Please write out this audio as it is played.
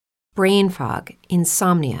brain fog,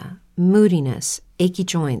 insomnia, moodiness, achy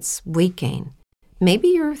joints, weight gain. Maybe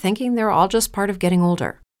you're thinking they're all just part of getting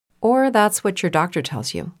older, or that's what your doctor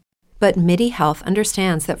tells you. But MIDI Health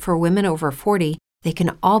understands that for women over 40, they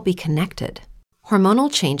can all be connected. Hormonal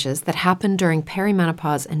changes that happen during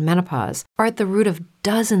perimenopause and menopause are at the root of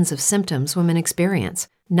dozens of symptoms women experience,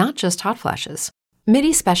 not just hot flashes.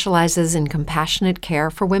 MIDI specializes in compassionate care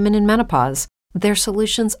for women in menopause. Their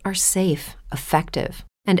solutions are safe, effective,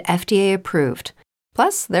 and FDA approved.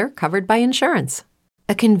 Plus, they're covered by insurance.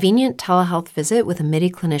 A convenient telehealth visit with a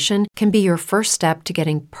MIDI clinician can be your first step to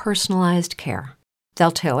getting personalized care.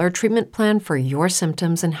 They'll tailor a treatment plan for your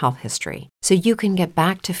symptoms and health history so you can get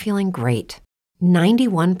back to feeling great.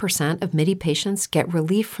 91% of MIDI patients get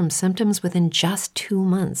relief from symptoms within just 2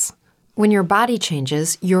 months. When your body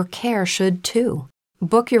changes, your care should too.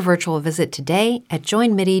 Book your virtual visit today at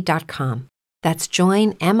joinmidi.com. That's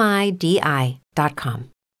joinmidi.com.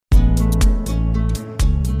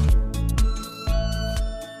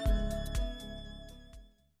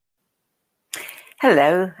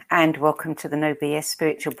 Hello, and welcome to the No BS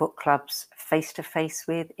Spiritual Book Club's face-to-face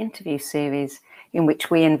with interview series, in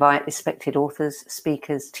which we invite respected authors,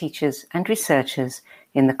 speakers, teachers, and researchers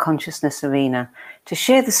in the consciousness arena to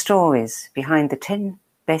share the stories behind the 10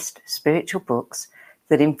 best spiritual books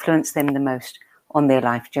that influence them the most on their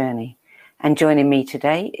life journey. And joining me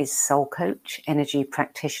today is soul coach, energy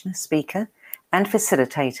practitioner, speaker, and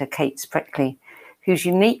facilitator Kate Spreckley, whose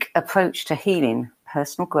unique approach to healing,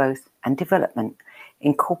 personal growth, and development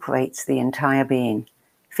incorporates the entire being: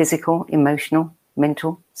 physical, emotional,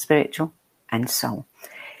 mental, spiritual, and soul.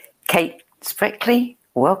 Kate Spreckley,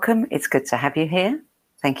 welcome. It's good to have you here.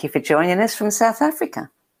 Thank you for joining us from South Africa.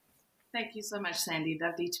 Thank you so much, Sandy.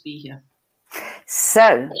 Lovely to be here.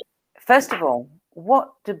 So, first of all,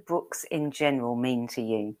 what do books in general mean to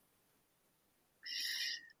you?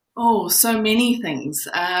 Oh, so many things.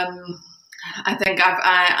 I think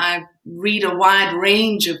I read a wide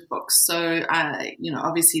range of books. So,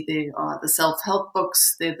 obviously there are the self-help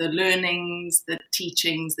books, there are the learnings, the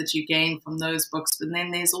teachings that you gain from those books. But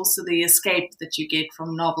then there's also the escape that you get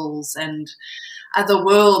from novels and other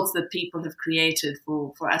worlds that people have created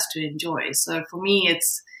for us to enjoy. So for me, it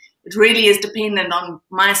really is dependent on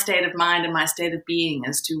my state of mind and my state of being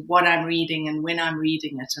as to what I'm reading and when I'm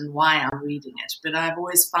reading it and why I'm reading it. But I've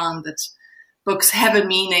always found that books have a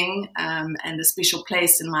meaning and a special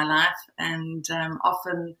place in my life, and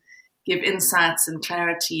often give insights and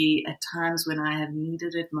clarity at times when I have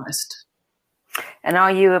needed it most. And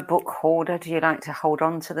are you a book hoarder? Do you like to hold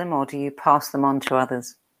on to them, or do you pass them on to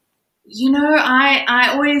others? I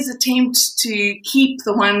always attempt to keep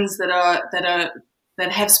the ones that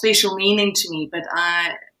have special meaning to me, but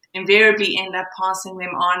I invariably end up passing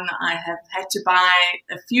them on. I have had to buy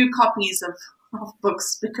a few copies of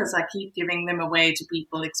books because I keep giving them away to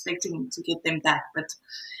people expecting to get them back, but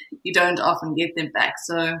you don't often get them back.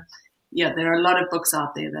 So yeah, there are a lot of books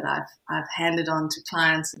out there that I've handed on to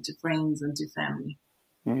clients and to friends and to family.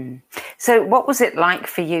 So what was it like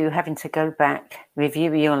for you having to go back,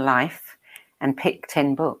 review your life, and pick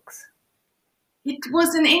 10 books? It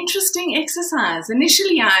was an interesting exercise.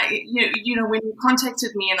 Initially, when you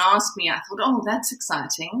contacted me and asked me, I thought, oh, that's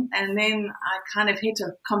exciting. And then I kind of hit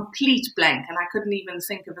a complete blank and I couldn't even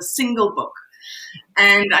think of a single book.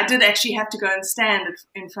 And I did actually have to go and stand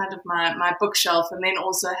in front of my bookshelf and then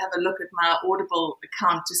also have a look at my Audible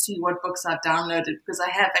account to see what books I've downloaded, because I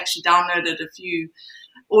have actually downloaded a few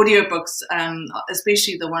audiobooks,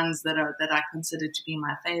 especially the ones that I consider to be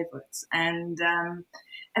my favorites.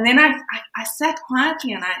 And then I sat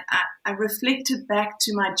quietly and I reflected back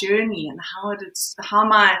to my journey and how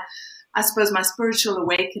my spiritual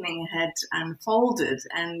awakening had unfolded,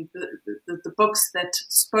 and the books that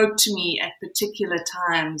spoke to me at particular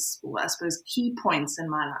times, or I suppose key points in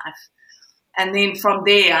my life. And then from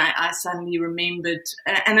there, I suddenly remembered,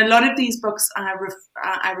 and a lot of these books I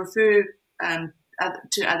refer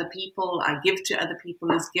to other people, I give to other people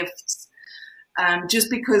as gifts. Just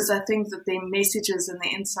because I think that their messages and the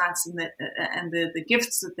insights and the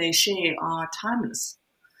gifts that they share are timeless.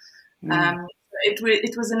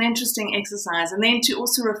 It was an interesting exercise, and then to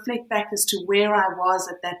also reflect back as to where I was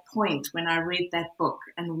at that point when I read that book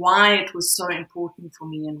and why it was so important for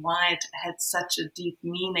me and why it had such a deep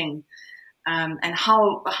meaning, and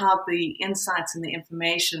how the insights and the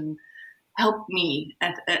information helped me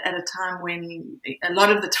at a time when a lot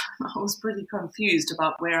of the time I was pretty confused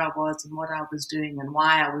about where I was and what I was doing and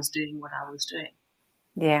why I was doing what I was doing.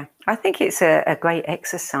 Yeah, I think it's a great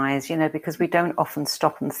exercise, because we don't often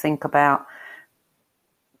stop and think about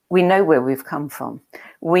we know where we've come from.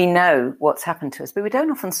 We know what's happened to us, but we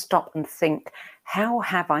don't often stop and think, how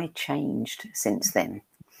have I changed since then?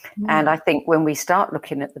 And I think when we start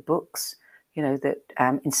looking at the books, that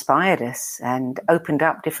inspired us and opened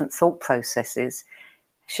up different thought processes,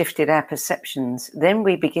 shifted our perceptions, then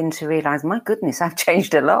we begin to realize, my goodness, I've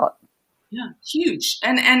changed a lot. Yeah, huge.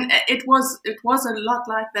 And it was a lot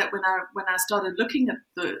like that when I started looking at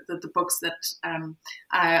the books that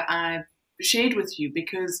I shared with you,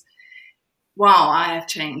 because wow, I have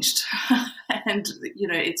changed. And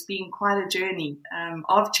it's been quite a journey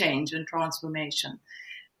of change and transformation.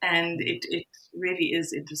 And it really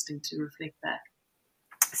is interesting to reflect back.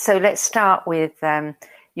 So let's start with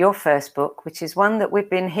your first book, which is one that we've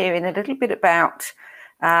been hearing a little bit about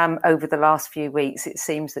over the last few weeks. It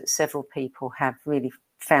seems that several people have really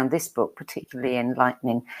found this book particularly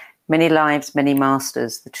enlightening. Many Lives, Many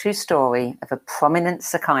Masters, the true story of a prominent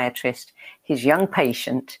psychiatrist, his young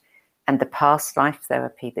patient, and the past life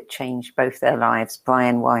therapy that changed both their lives,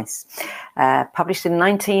 Brian Weiss. Published in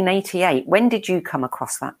 1988. When did you come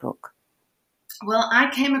across that book? Well, I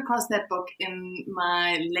came across that book in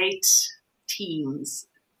my late teens.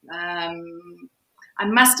 I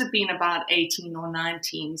must have been about 18 or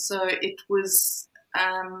 19. So it was,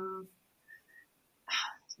 I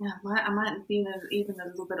might have been even a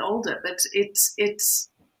little bit older, but it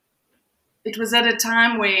was at a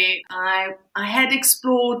time where I had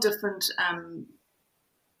explored different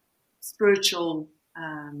spiritual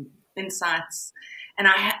insights, and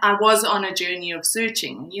I was on a journey of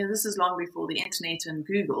searching. This is long before the internet and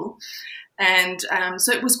Google, and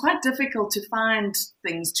so it was quite difficult to find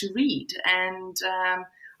things to read. And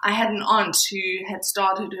I had an aunt who had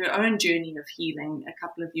started her own journey of healing a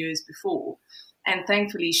couple of years before. And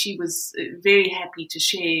thankfully, she was very happy to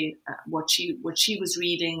share what she was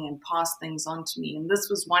reading and pass things on to me. And this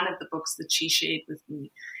was one of the books that she shared with me.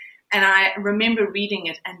 And I remember reading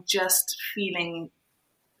it and just feeling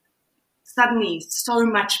suddenly so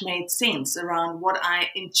much made sense around what I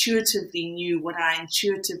intuitively knew, what I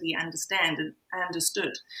intuitively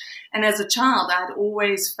understood. And as a child, I'd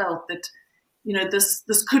always felt that,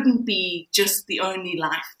 this couldn't be just the only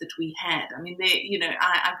life that we had. I mean,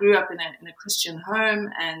 I grew up in a Christian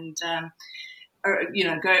home, and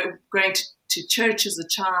going to church as a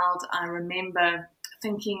child. I remember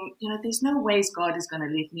thinking, there's no ways God is going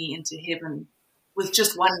to let me into heaven with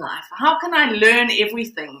just one life. How can I learn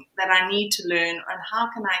everything that I need to learn, and how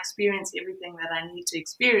can I experience everything that I need to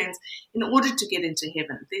experience in order to get into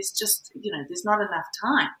heaven? There's just, there's not enough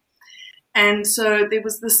time. And so there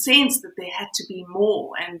was the sense that there had to be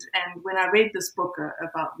more. And when I read this book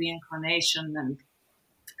about reincarnation and,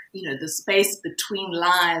 the space between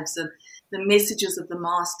lives and the messages of the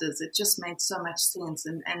masters, it just made so much sense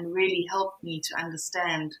and really helped me to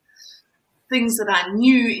understand things that I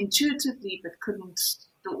knew intuitively but couldn't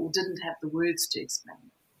or didn't have the words to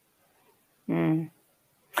explain.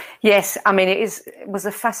 Yes, I mean, it was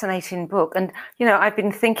a fascinating book. And, I've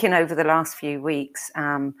been thinking over the last few weeks,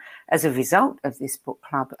 as a result of this book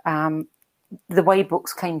club, the way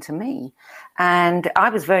books came to me. And I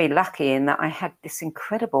was very lucky in that I had this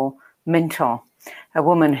incredible mentor, a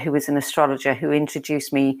woman who was an astrologer who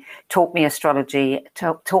introduced me, taught me astrology,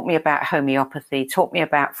 taught me about homeopathy, taught me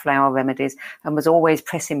about flower remedies, and was always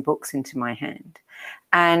pressing books into my hand.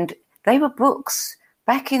 And they were books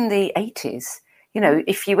back in the 80s.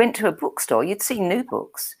 If you went to a bookstore, you'd see new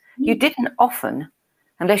books. You didn't often,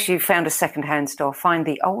 unless you found a secondhand store, find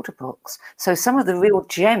the older books. So some of the real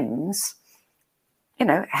gems,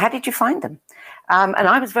 how did you find them? And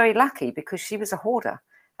I was very lucky because she was a hoarder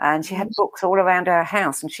and she had books all around her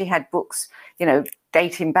house, and she had books,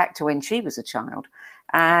 dating back to when she was a child.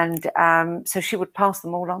 And so she would pass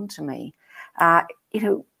them all on to me. I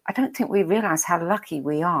don't think we realize how lucky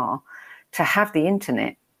we are to have the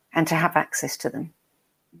internet and to have access to them.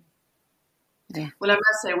 Yeah. Well, I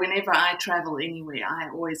must say, whenever I travel anywhere, I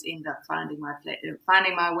always end up finding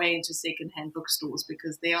my way into secondhand bookstores,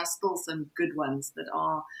 because there are still some good ones that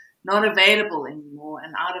are not available anymore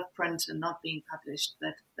and out of print and not being published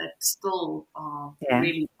that still are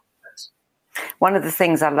really good. One of the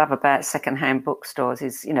things I love about secondhand bookstores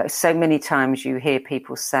is, so many times you hear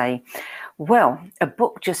people say, well, a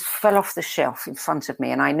book just fell off the shelf in front of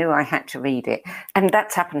me and I knew I had to read it. And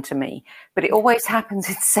that's happened to me. But it always happens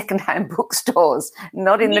in secondhand bookstores,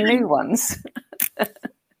 not in the new ones.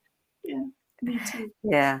 Yeah, me too.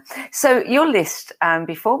 Yeah. So your list,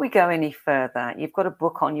 before we go any further, you've got a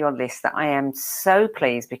book on your list that I am so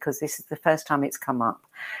pleased, because this is the first time it's come up.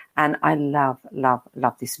 And I love, love,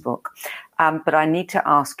 love this book. But I need to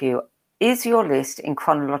ask you, is your list in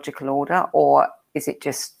chronological order, or is it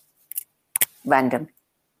just random?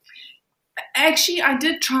 Actually, I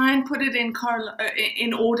did try and put it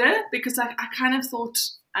in order, because I kind of thought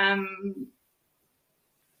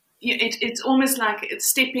it's almost like it's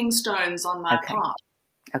stepping stones on my path.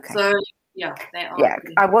 Okay. So, yeah, they are. Yeah,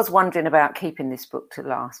 I was wondering about keeping this book to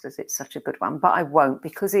last, as it's such a good one, but I won't,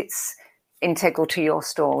 because it's integral to your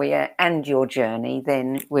story and your journey.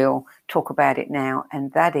 Then we'll talk about it now,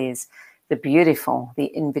 and that is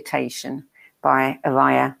The Invitation by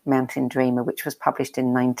Araya Mountain Dreamer, which was published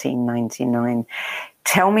in 1999.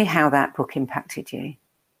 Tell me how that book impacted you.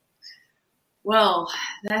 Well,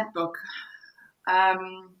 that book,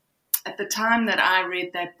 at the time that I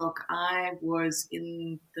read that book, I was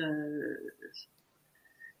in the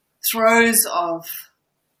throes of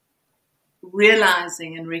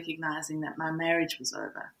realizing and recognizing that my marriage was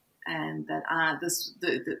over, and that I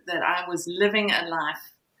was living a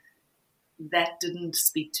life that didn't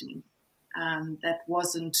speak to me, that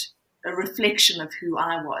wasn't a reflection of who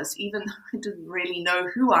I was. Even though I didn't really know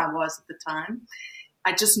who I was at the time,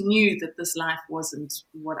 I just knew that this life wasn't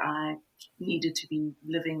what I needed to be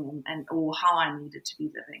living or how I needed to be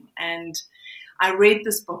living. And I read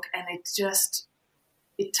this book, and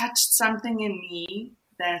it touched something in me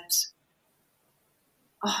that,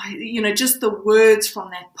 just the words from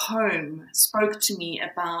that poem spoke to me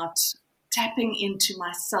about tapping into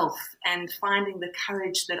myself and finding the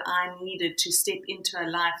courage that I needed to step into a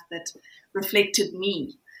life that reflected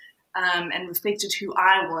me, and reflected who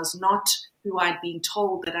I was, not who I'd been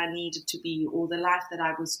told that I needed to be, or the life that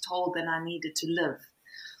I was told that I needed to live.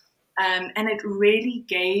 And it really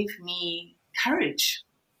gave me courage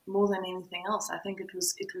more than anything else. I think it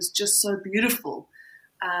was just so beautiful,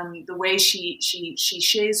 the way she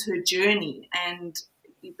shares her journey and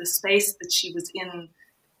the space that she was in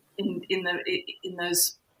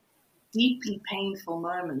those deeply painful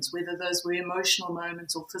moments, whether those were emotional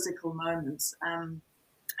moments or physical moments. And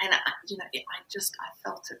I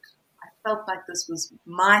felt it. I felt like this was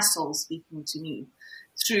my soul speaking to me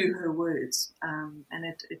through her words. And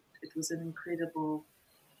it was an incredible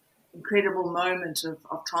moment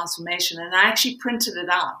of transformation. And I actually printed it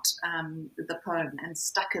out, the poem, and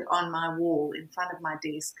stuck it on my wall in front of my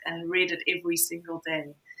desk and read it every single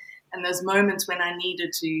day. And those moments when I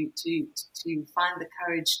needed to find the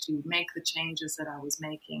courage to make the changes that I was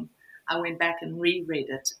making, I went back and reread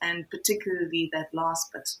it, and particularly that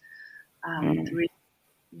last bit.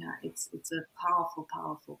 It's a powerful,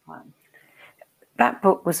 powerful poem. That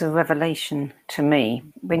book was a revelation to me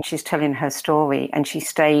when she's telling her story, and she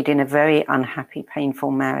stayed in a very unhappy,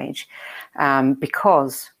 painful marriage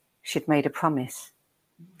because she'd made a promise.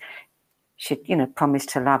 She'd, promised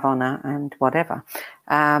to love, honor, and whatever.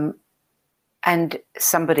 And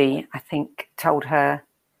somebody, I think, told her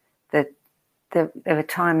that there are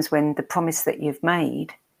times when the promise that you've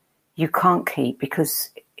made, you can't keep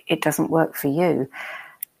because it doesn't work for you.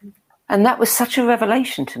 And that was such a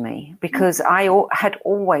revelation to me, because I had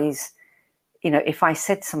always, if I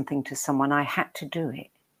said something to someone, I had to do it.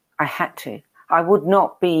 I had to. I would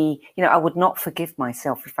not I would not forgive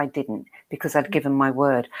myself if I didn't, because I'd given my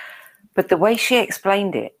word. But the way she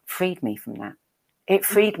explained it freed me from that. It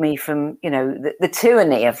freed me from, the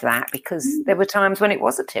tyranny of that, because there were times when it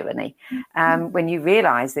was a tyranny, when you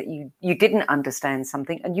realize that you didn't understand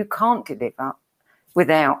something and you can't deliver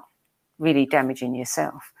without really damaging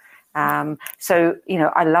yourself. So,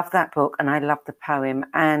 I love that book, and I love the poem.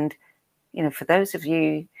 And, for those of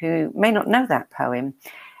you who may not know that poem,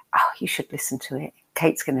 you should listen to it.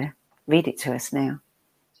 Kate's going to read it to us now.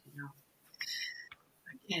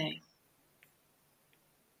 Okay.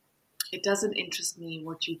 It doesn't interest me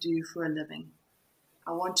what you do for a living.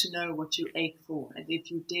 I want to know what you ache for, and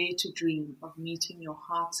if you dare to dream of meeting your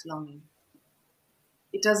heart's longing.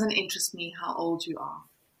 It doesn't interest me how old you are.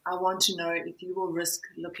 I want to know if you will risk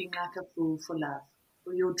looking like a fool for love,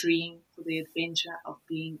 for your dream, for the adventure of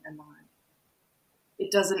being alive.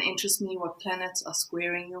 It doesn't interest me what planets are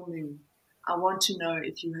squaring your moon. I want to know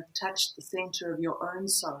if you have touched the center of your own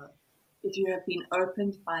sorrow, if you have been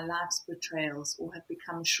opened by life's betrayals or have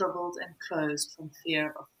become shriveled and closed from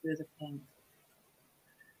fear of further pain.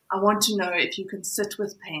 I want to know if you can sit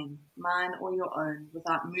with pain, mine or your own,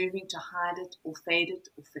 without moving to hide it or fade it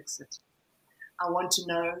or fix it. I want to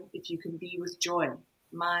know if you can be with joy,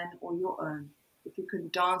 mine or your own, if you can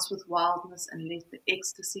dance with wildness and let the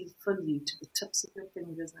ecstasy fill you to the tips of your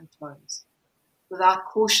fingers and toes, without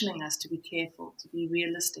cautioning us to be careful, to be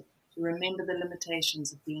realistic, to remember the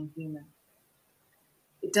limitations of being human.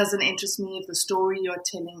 It doesn't interest me if the story you are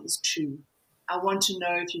telling is true. I want to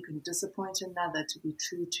know if you can disappoint another to be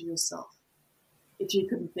true to yourself, if you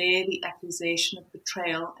can bear the accusation of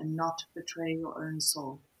betrayal and not betray your own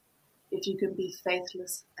soul. if you can be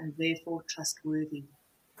faithless and therefore trustworthy.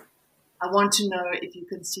 I want to know if you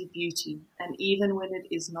can see beauty, and even when it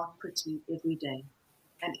is not pretty, every day,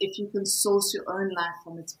 and if you can source your own life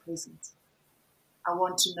from its presence. I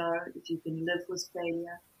want to know if you can live with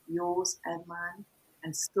failure, yours and mine,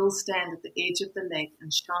 and still stand at the edge of the lake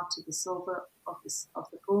and shout to the silver of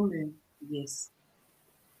the full moon, yes.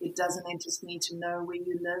 It doesn't interest me to know where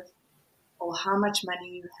you live or how much money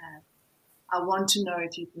you have. I want to know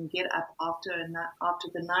if you can get up after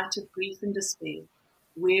the night of grief and despair,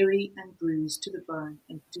 weary and bruised to the bone,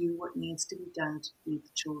 and do what needs to be done to feed the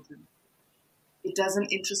children. It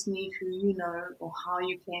doesn't interest me who you know or how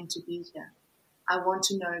you came to be here. I want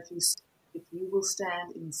to know if you will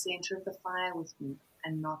stand in the center of the fire with me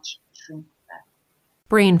and not shrink back.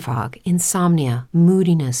 Brain fog, insomnia,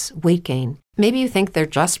 moodiness, weight gain. Maybe you think they're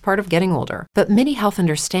just part of getting older, but MIDI Health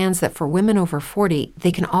understands that for women over 40,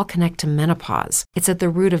 they can all connect to menopause. It's at the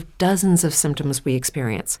root of dozens of symptoms we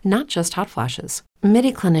experience, not just hot flashes.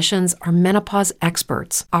 MIDI clinicians are menopause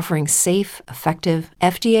experts, offering safe, effective,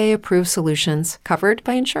 FDA-approved solutions covered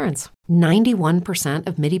by insurance. 91%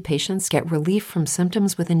 of MIDI patients get relief from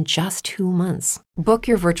symptoms within just 2 months. Book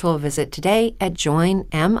your virtual visit today at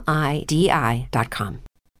joinmidi.com.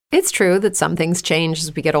 It's true that some things change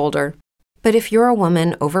as we get older. But if you're a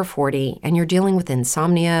woman over 40 and you're dealing with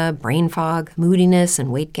insomnia, brain fog, moodiness,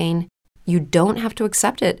 and weight gain, you don't have to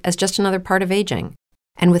accept it as just another part of aging.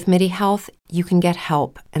 And with MIDI Health, you can get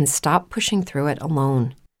help and stop pushing through it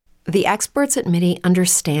alone. The experts at MIDI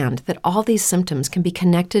understand that all these symptoms can be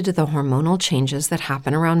connected to the hormonal changes that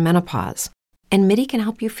happen around menopause, and MIDI can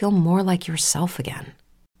help you feel more like yourself again.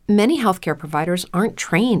 Many healthcare providers aren't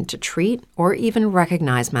trained to treat or even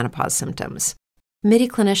recognize menopause symptoms. MIDI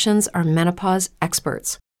clinicians are menopause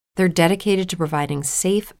experts. They're dedicated to providing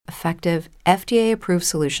safe, effective, FDA-approved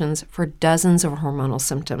solutions for dozens of hormonal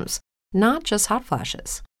symptoms, not just hot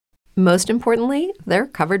flashes. Most importantly, they're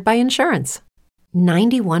covered by insurance.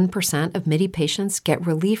 91% of MIDI patients get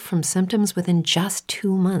relief from symptoms within just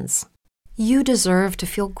 2 months. You deserve to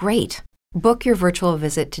feel great. Book your virtual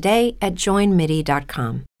visit today at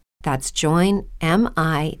joinmidi.com. That's joinmidi.com.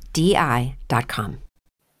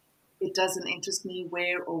 It doesn't interest me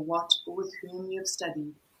where or what or with whom you've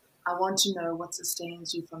studied. I want to know what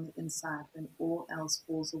sustains you from the inside when all else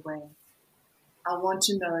falls away. I want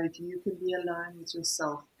to know if you can be alone with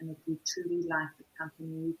yourself and if you truly like the company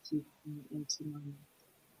you keep in the empty moment.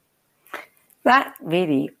 That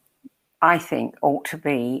really, I think, ought to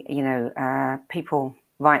be, people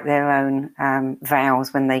write their own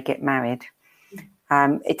vows when they get married.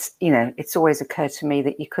 It's always occurred to me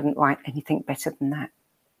that you couldn't write anything better than that.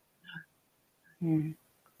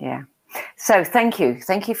 Yeah. So thank you.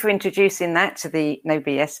 Thank you for introducing that to the No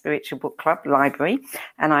BS Spiritual Book Club library.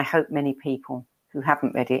 And I hope many people who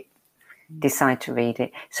haven't read it decide to read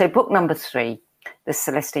it. So book number 3, The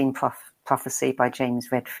Celestine Prophecy by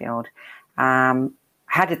James Redfield.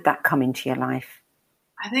 How did that come into your life?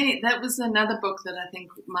 I think that was another book that I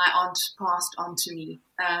think my aunt passed on to me.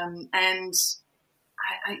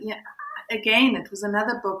 Again, it was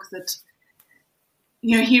another book that,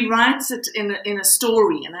 he writes it in a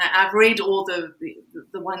story, and I've read all the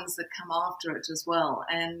ones that come after it as well.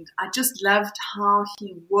 And I just loved how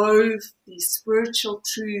he wove these spiritual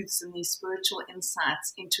truths and these spiritual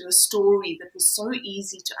insights into a story that was so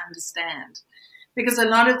easy to understand. Because a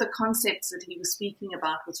lot of the concepts that he was speaking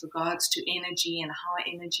about with regards to energy and how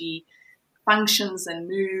energy functions and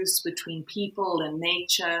moves between people and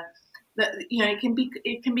nature, that it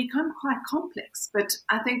can become quite complex. But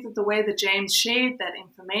I think that the way that James shared that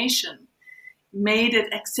information made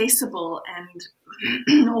it accessible and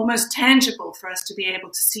almost tangible for us to be able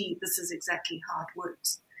to see this is exactly how it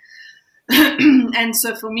works. And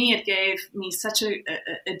so for me, it gave me such a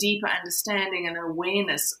deeper understanding and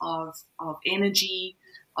awareness of energy,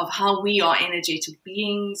 of how we are energetic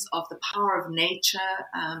beings, of the power of nature,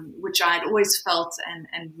 which I had always felt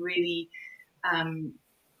and really,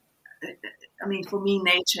 for me,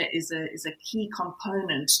 nature is a key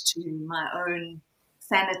component to my own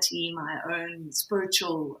sanity, my own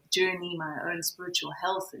spiritual journey, my own spiritual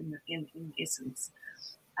health in essence.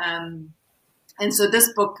 And so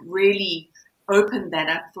this book really opened that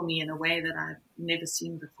up for me in a way that I've never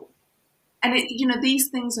seen before. And these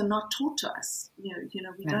things are not taught to us. We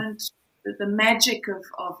don't. The magic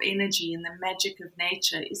of energy and the magic of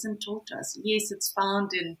nature isn't taught to us. Yes, it's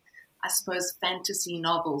found in, I suppose, fantasy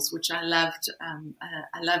novels, which I loved.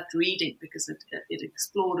 I loved reading because it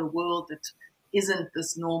explored a world that isn't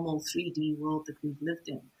this normal 3D world that we've lived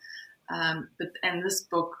in. But this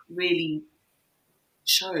book really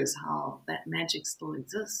shows how that magic still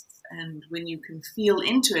exists. And when you can feel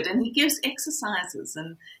into it, and he gives exercises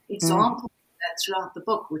and examples of that throughout the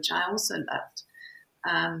book, which I also loved.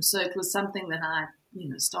 So it was something that I,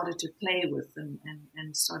 started to play with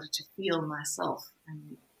and started to feel myself.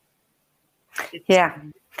 And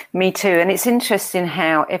me too. And it's interesting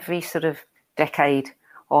how every sort of decade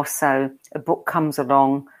or so a book comes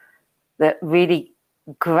along that really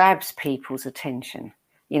grabs people's attention.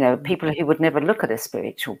 People who would never look at a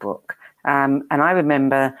spiritual book. And I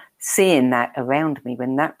remember seeing that around me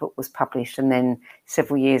when that book was published. And then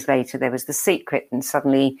several years later, there was The Secret. And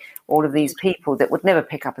suddenly all of these people that would never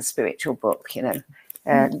pick up a spiritual book,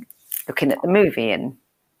 looking at the movie.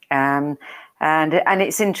 And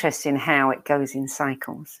it's interesting how it goes in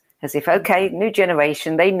cycles. As if, okay, new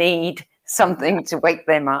generation, they need something to wake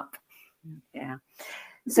them up. Yeah.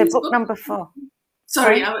 So book number 4.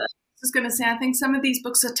 Sorry, I was just going to say, I think some of these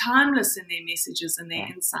books are timeless in their messages and their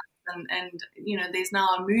insights. And there's now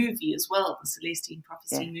a movie as well, the Celestine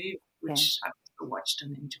Prophecy movie, which I've watched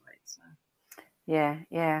and enjoyed. So.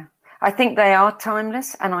 Yeah. I think they are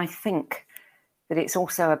timeless, and I think that it's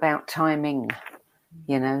also about timing.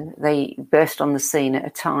 They burst on the scene at a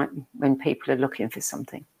time when people are looking for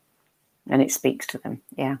something, and it speaks to them.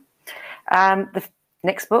 Yeah. The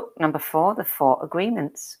next book, number 4, The 4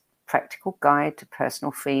 Agreements. Practical Guide to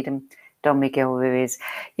Personal Freedom, Don Miguel Ruiz.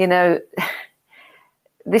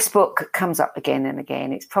 This book comes up again and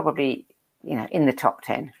again. It's probably, in the top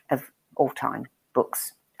 10 of all-time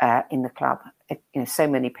books in the club. So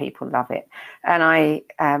many people love it. And I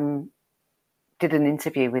did an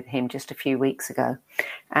interview with him just a few weeks ago.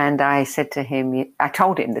 And I said to him, I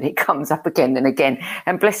told him that it comes up again and again.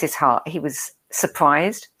 And bless his heart, he was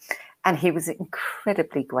surprised and he was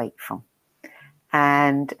incredibly grateful.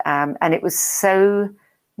 And it was so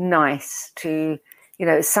nice to,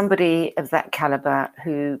 somebody of that caliber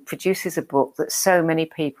who produces a book that so many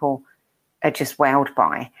people are just wowed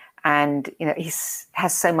by. And, he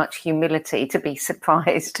has so much humility to be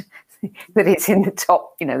surprised that it's in the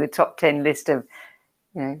top, the top 10 list of,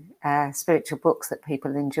 spiritual books that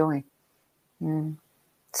people enjoy.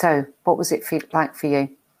 So what was it like for you?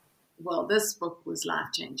 Well, this book was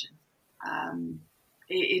life-changing.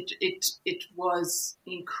 It was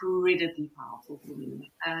incredibly powerful for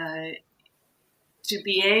me to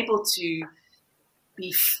be able to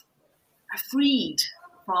be freed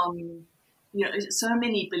from so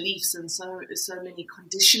many beliefs and so many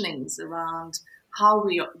conditionings around how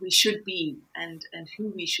we should be and who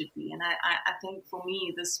we should be. And I think for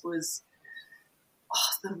me this was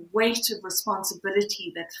the weight of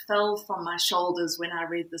responsibility that fell from my shoulders when I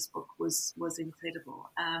read this book was incredible.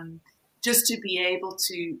 Just to be able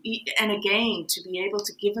to, and again, to be able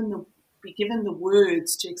to be given the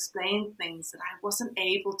words to explain things that I wasn't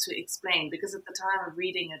able to explain, because at the time of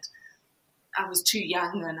reading it, I was too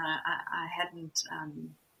young and I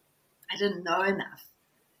didn't know enough.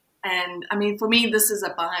 And I mean, for me, this is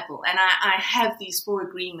a Bible, and I have these 4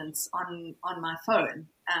 agreements on my phone,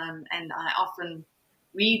 and I often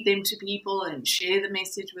read them to people and share the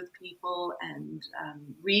message with people and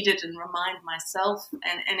read it and remind myself.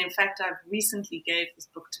 And in fact, I've recently gave this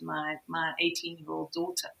book to my 18-year-old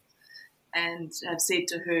daughter, and I've said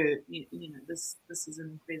to her, this is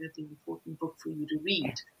an incredibly important book for you to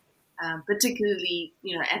read, particularly,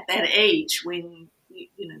 at that age when,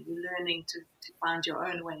 you're learning to find your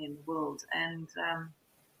own way in the world. And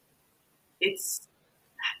it's,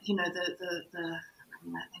 I think,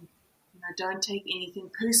 don't take anything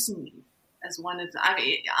personally as one of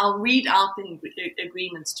I'll read out the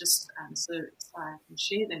agreements just so I can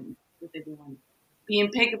share them with everyone. Be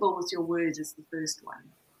impeccable with your words is the first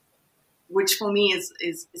one, which for me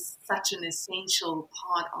is such an essential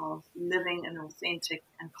part of living an authentic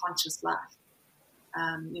and conscious life.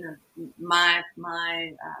 My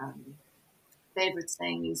favorite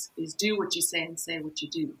saying is do what you say and say what you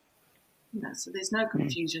do. So there's no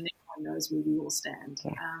confusion. Everyone knows where we all stand.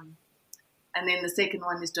 Yeah. And then the second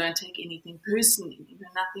one is don't take anything personally.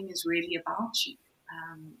 Nothing is really about you.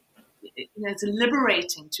 It's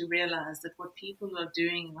liberating to realize that what people are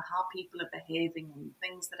doing and how people are behaving and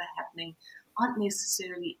things that are happening aren't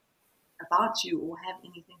necessarily about you or have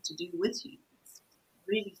anything to do with you. It's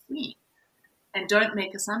really free. And don't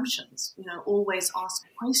make assumptions. Always ask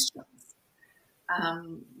questions,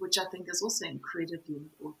 which I think is also incredibly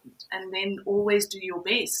important. And then always do your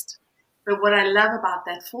best. But what I love about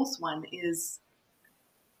that 4th one is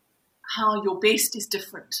how your best is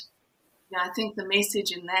different. I think the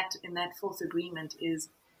message in that 4th agreement is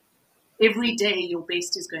every day your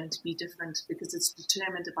best is going to be different because it's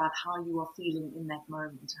determined about how you are feeling in that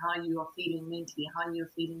moment, how you are feeling mentally, how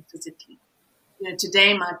you're feeling physically.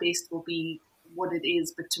 today my best will be what it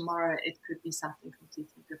is, but tomorrow it could be something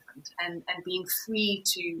completely different. And being free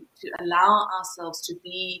to allow ourselves to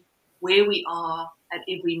be where we are at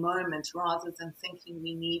every moment, rather than thinking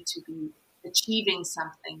we need to be achieving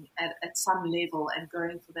something at some level and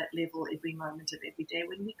going for that level every moment of every day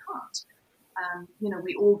when we can't.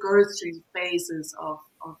 We all go through phases of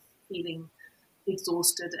feeling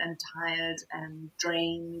exhausted and tired and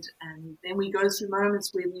drained, and then we go through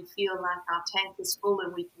moments where we feel like our tank is full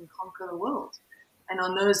and we can conquer the world. And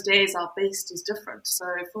on those days, our best is different. So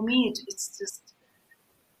for me, it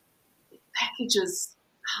packages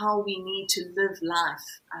how we need to live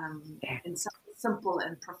life in some simple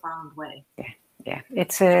and profound way. Yeah.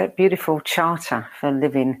 It's a beautiful charter for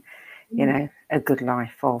living, a good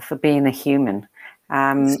life, or for being a human.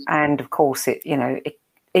 And of course,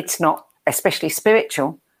 it's not especially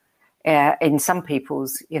spiritual in some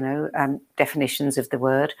people's, definitions of the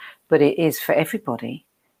word, but it is for everybody.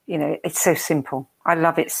 It's so simple. I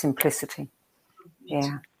love its simplicity.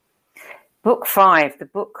 Yeah. Book 5, the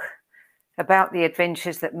book about the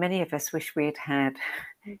adventures that many of us wish we'd had.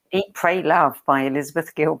 Eat, Pray, Love by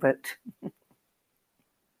Elizabeth Gilbert. Yeah,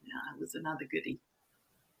 it was another goodie.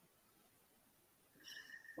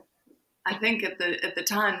 I think at the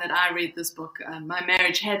time that I read this book, my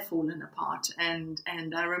marriage had fallen apart, and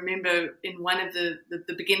I remember in one of the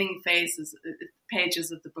beginning pages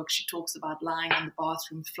of the book, she talks about lying on the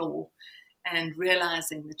bathroom floor and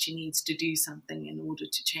realizing that she needs to do something in order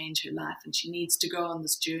to change her life, and she needs to go on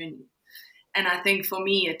this journey. And I think for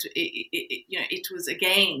me, it was,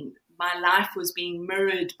 again, my life was being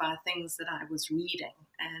mirrored by things that I was reading,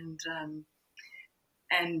 and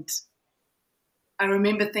I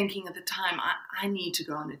remember thinking at the time, I need to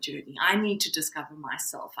go on a journey. I need to discover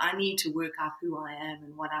myself. I need to work out who I am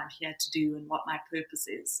and what I'm here to do and what my purpose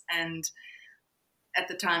is. And at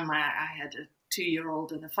the time, I had a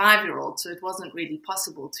 2-year-old and a 5-year-old, so it wasn't really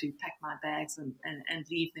possible to pack my bags and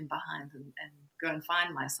leave them behind and go and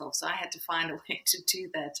find myself. So I had to find a way to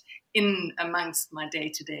do that in amongst my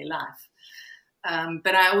day-to-day life.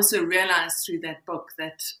 But I also realized through that book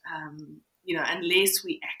that, unless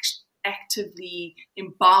we actively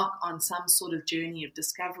embark on some sort of journey of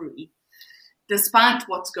discovery, despite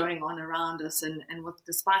what's going on around us and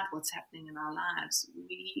despite what's happening in our lives,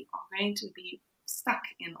 we are going to be stuck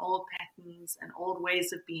in old patterns and old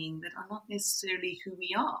ways of being that are not necessarily who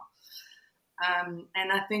we are.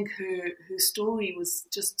 And I think her story was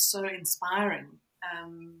just so inspiring,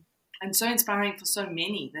 and so inspiring for so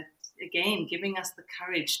many, that, again, giving us the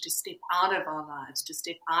courage to step out of our lives, to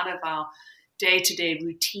step out of our day-to-day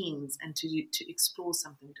routines and to explore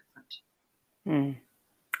something different.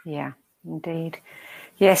 Yeah, indeed.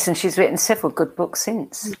 Yes, and she's written several good books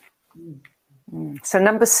since. So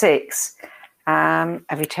number 6, A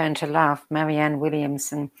Return to Love, Marianne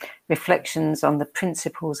Williamson, Reflections on the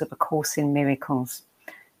Principles of A Course in Miracles.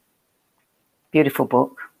 Beautiful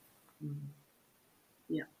book.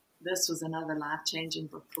 Yeah, this was another life-changing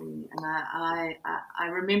book for me. And I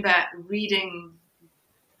remember reading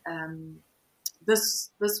this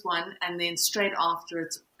one, and then straight after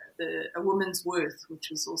it, A Woman's Worth, which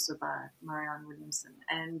was also by Marianne Williamson,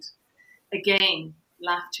 and again,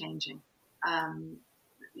 life-changing.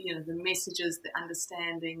 The messages, the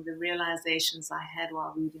understanding, the realizations I had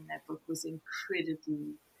while reading that book was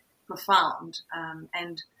incredibly profound,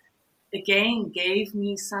 and again gave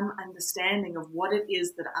me some understanding of what it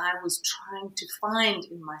is that I was trying to find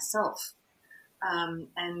in myself,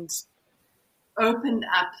 and opened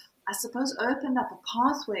up a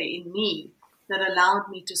pathway in me that allowed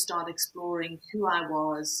me to start exploring who I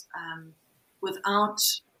was, without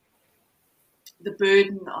the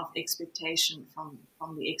burden of expectation from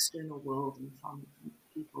the external world and from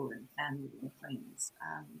people and family and friends.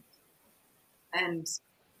 And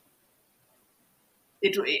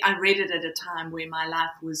I read it at a time where my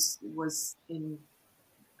life was in,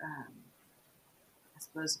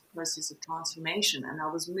 a process of transformation, and I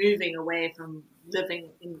was moving away from living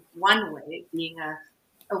in one way, being a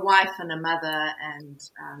wife and a mother, and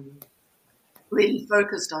really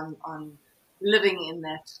focused on living in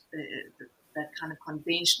that kind of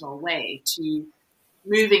conventional way, to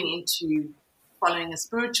moving into following a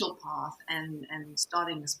spiritual path and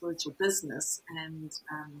starting a spiritual business, and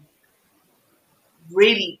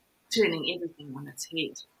really turning everything on its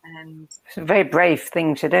head. And it's a very brave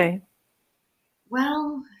thing to do.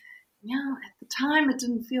 Well, at the time it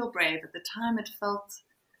didn't feel brave. At the time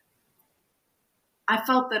I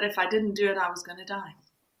felt that if I didn't do it, I was going to die.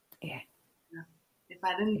 Yeah. If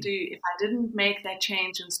I didn't make that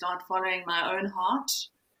change and start following my own heart,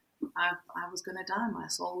 I was going to die. My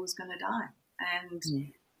soul was going to die. And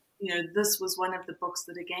this was one of the books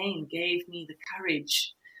that, again, gave me the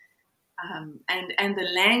courage and the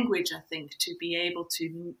language, I think, to be able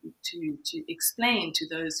to explain to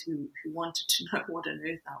those who wanted to know what on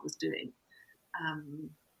earth I was doing.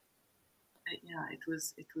 It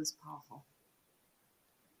was powerful.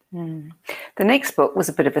 The next book was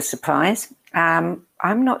a bit of a surprise. I'm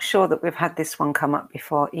not sure that we've had this one come up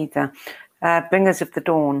before either. Bringers of the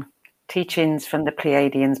Dawn, Teachings from the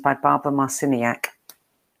Pleiadians by Barbara Marciniak.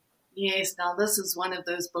 Yes, now this is one of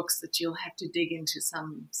those books that you'll have to dig into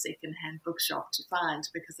some secondhand bookshop to find,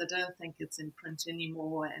 because I don't think it's in print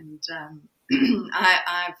anymore. And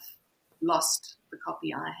I've lost the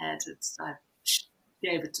copy I had. I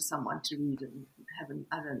gave it to someone to read and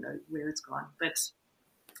I don't know where it's gone. But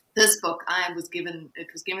this book, it was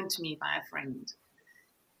given to me by a friend,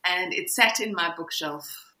 and it sat in my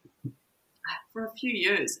bookshelf for a few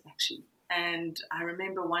years, actually. And I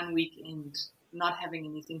remember one weekend not having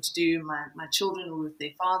anything to do. My children were with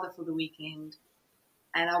their father for the weekend,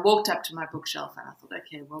 and I walked up to my bookshelf and I thought,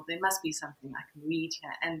 okay, well, there must be something I can read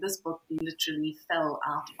here. And this book literally fell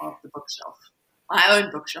out of the bookshelf, my own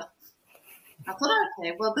bookshelf. I thought,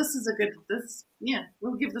 okay, well,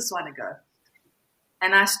 we'll give this one a go.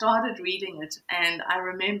 And I started reading it, and I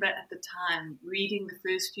remember at the time reading the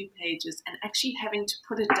first few pages and actually having to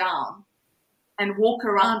put it down and walk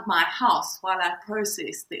around my house while I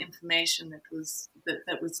processed the information that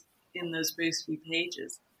was in those first few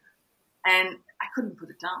pages. And I couldn't put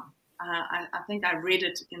it down. I think I read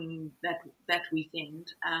it in that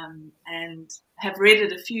weekend, and have read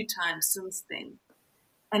it a few times since then.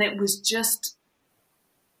 And it was just,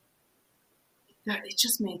 it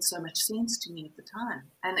just made so much sense to me at the time.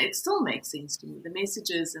 And it still makes sense to me. The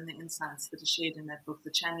messages and the insights that are shared in that book, the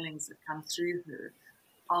channelings that come through her,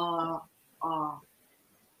 are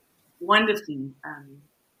wonderfully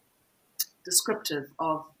descriptive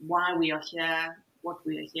of why we are here, what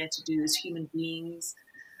we are here to do as human beings.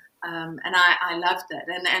 And I loved that.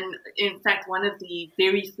 And in fact, one of the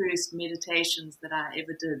very first meditations that I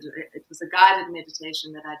ever did, it was a guided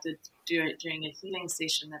meditation that I did during a healing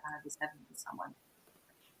session that I was having with someone.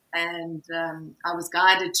 And I was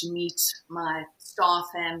guided to meet my star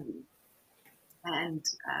family and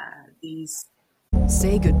these.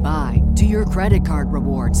 Say goodbye to your credit card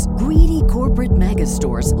rewards. Greedy corporate mega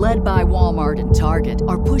stores, led by Walmart and Target,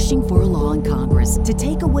 are pushing for a law in Congress to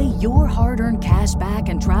take away your hard-earned cash back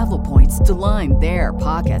and travel points to line their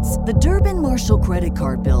pockets. The Durbin-Marshall credit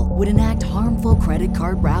card bill would enact harmful credit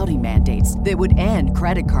card routing mandates that would end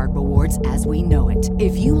credit card rewards as we know it.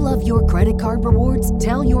 If you love your credit card rewards,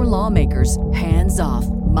 tell your lawmakers, hands off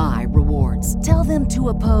my rewards. Tell them to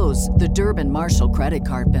oppose the Durbin-Marshall credit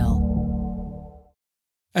card bill.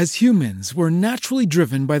 As humans, we're naturally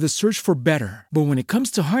driven by the search for better. But when it comes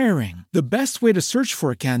to hiring, the best way to search for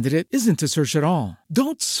a candidate isn't to search at all.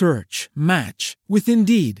 Don't search, match with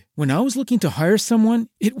Indeed. When I was looking to hire someone,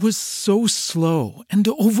 it was so slow and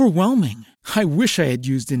overwhelming. I wish I had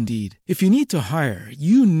used Indeed. If you need to hire,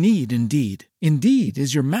 you need Indeed. Indeed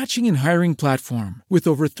is your matching and hiring platform with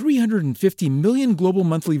over 350 million global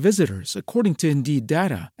monthly visitors, according to Indeed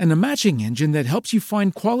data, and a matching engine that helps you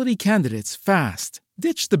find quality candidates fast.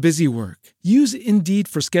 Ditch the busy work. Use Indeed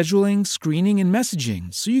for scheduling, screening, and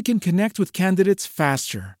messaging so you can connect with candidates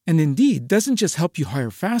faster. And Indeed doesn't just help you hire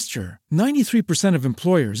faster. 93% of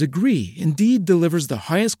employers agree Indeed delivers the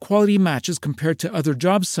highest quality matches compared to other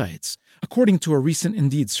job sites, according to a recent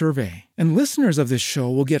Indeed survey. And listeners of this show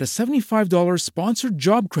will get a $75 sponsored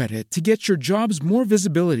job credit to get your jobs more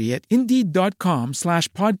visibility at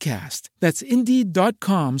Indeed.com/podcast. That's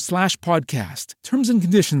Indeed.com/podcast. Terms and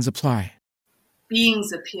conditions apply.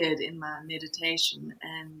 Beings appeared in my meditation,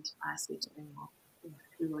 and I said to them, well,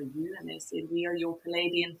 who are you? And they said, we are your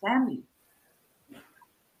Pleiadian family.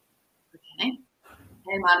 Okay.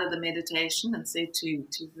 Came out of the meditation and said to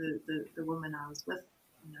the woman I was with,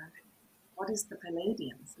 what is the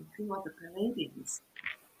Pleiadians and who are the Pleiadians?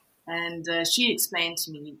 And she explained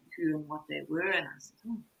to me who and what they were, and I said,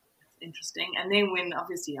 oh, that's interesting. And then when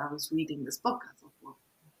obviously I was reading this book, I thought, well,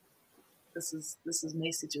 this is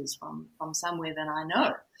messages from somewhere that I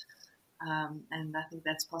know. And I think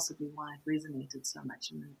that's possibly why it resonated so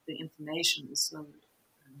much. And the information is so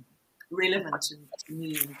relevant to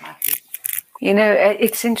me and my people.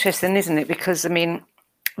 It's interesting, isn't it? Because,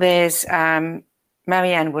 there's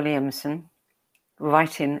Marianne Williamson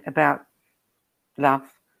writing about love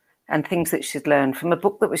and things that she's learned from a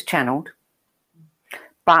book that was channeled,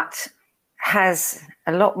 but has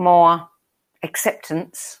a lot more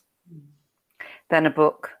acceptance than a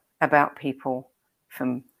book about people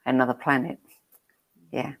from another planet.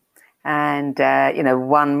 Yeah. And,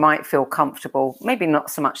 one might feel comfortable, maybe not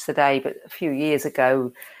so much today, but a few years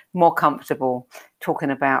ago, more comfortable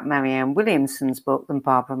talking about Marianne Williamson's book than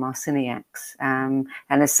Barbara Marciniak's. And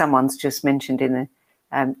as someone's just mentioned in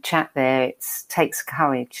the chat there, it takes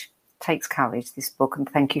courage, this book, and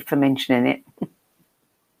thank you for mentioning it.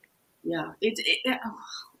 Yeah, I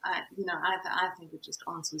think it just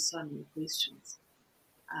answers so many questions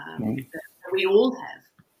that we all have.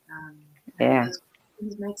 Yeah. Those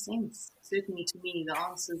questions make sense. Certainly to me, the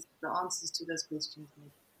answers to those questions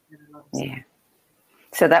make a lot of sense. Yeah.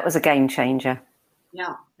 So that was a game changer.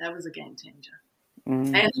 Yeah, that was a game changer.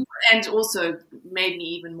 And also made me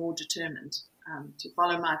even more determined to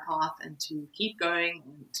follow my path and to keep going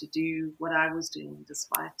and to do what I was doing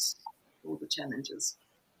despite all the challenges.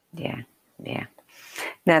 Yeah.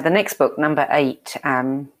 Now, the next book, number 8,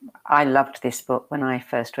 I loved this book when I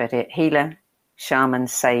first read it. Healer, Shaman,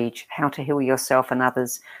 Sage, How to Heal Yourself and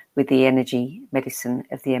Others with the Energy Medicine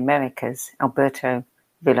of the Americas, Alberto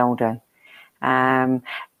Villoldo. And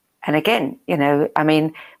again,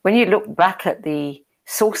 when you look back at the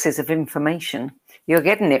sources of information, you're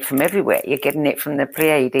getting it from everywhere. You're getting it from the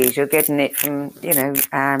Pleiades. You're getting it from, you're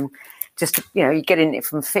getting it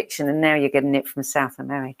from fiction, and now you're getting it from South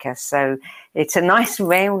America. So it's a nice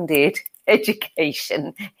rounded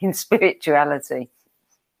education in spirituality.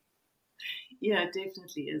 Yeah, it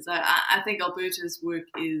definitely is. I think Alberto's work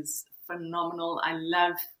is phenomenal. I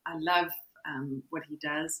love what he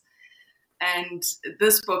does. And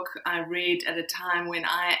this book I read at a time when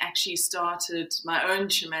I actually started my own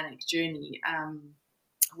shamanic journey,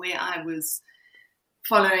 where I was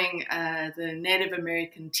following the Native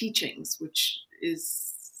American teachings, which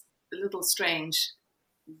is a little strange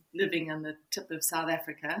living on the tip of South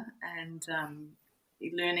Africa and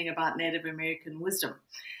learning about Native American wisdom.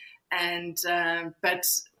 And but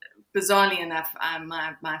bizarrely enough,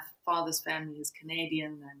 my father's family is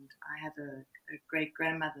Canadian, and I have a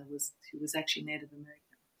great-grandmother who was actually Native American.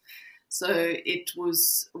 So it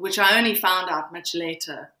was, which I only found out much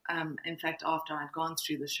later, in fact, after I'd gone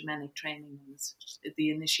through the shamanic training and the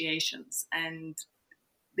initiations. And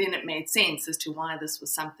then it made sense as to why this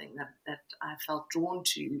was something that I felt drawn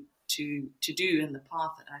to do, and the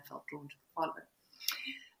path that I felt drawn to follow.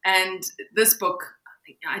 And this book,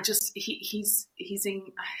 he's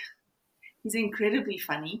incredibly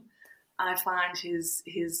funny. I find his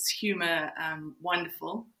humor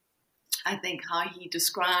wonderful. I think how he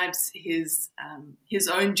describes his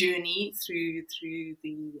own journey through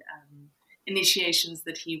the initiations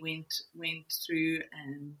that he went through,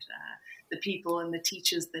 and the people and the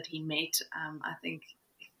teachers that he met. I think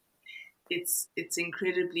it's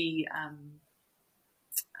incredibly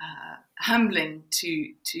humbling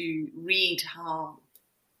to read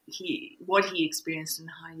what he experienced and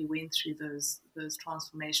how he went through those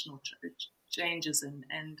transformational changes,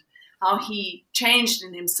 and how he changed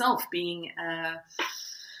in himself, being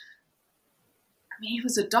he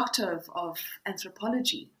was a doctor of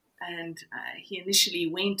anthropology, and he initially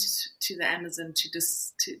went to the Amazon to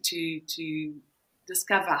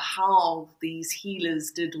discover how these healers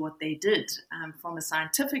did what they did from a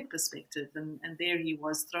scientific perspective, and there he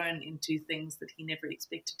was thrown into things that he never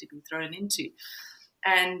expected to be thrown into.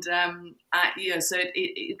 And so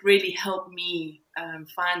it really helped me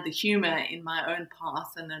find the humor in my own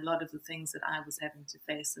path and a lot of the things that I was having to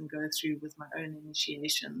face and go through with my own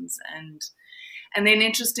initiations. And then,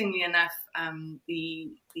 interestingly enough,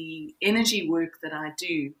 the energy work that I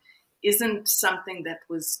do isn't something that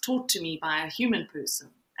was taught to me by a human person,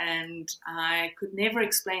 and I could never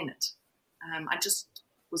explain it. I just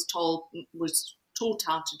was taught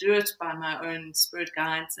how to do it by my own spirit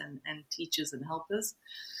guides and teachers and helpers.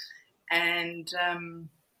 And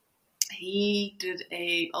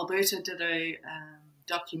Alberto did a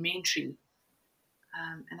documentary,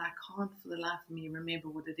 and I can't for the life of me remember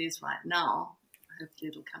what it is right now. Hopefully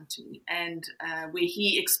it'll come to me. And where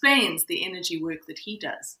he explains the energy work that he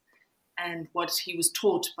does and what he was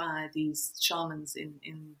taught by these shamans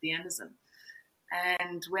in the Amazon.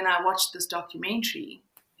 And when I watched this documentary,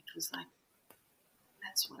 it was like,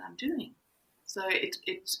 that's what I'm doing. So it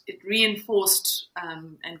reinforced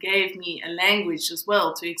and gave me a language as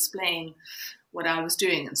well to explain what I was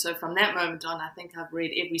doing. And so from that moment on, I think I've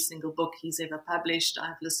read every single book he's ever published.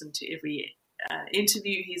 I've listened to every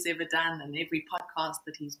interview he's ever done and every podcast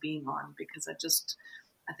that he's been on, because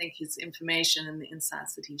I think his information and the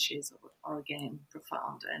insights that he shares are again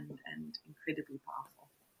profound and incredibly powerful.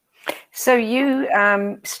 So you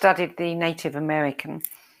studied the Native American.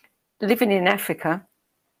 Living in Africa,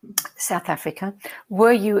 South Africa,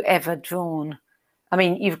 were you ever drawn? I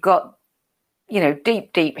mean, you've got,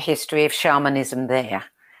 deep history of shamanism there.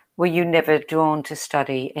 Were you never drawn to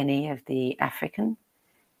study any of the African?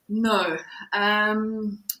 No.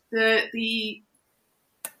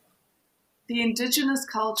 The indigenous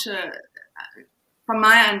culture, from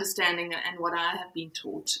my understanding and what I have been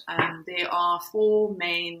taught, there are 4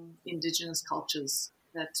 main indigenous cultures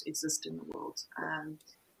that exist in the world.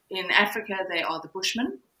 In Africa, they are the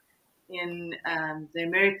Bushmen. In the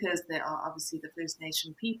Americas, there are obviously the First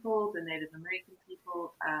Nation people, the Native American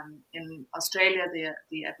people. In Australia, they're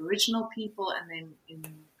the Aboriginal people, and then in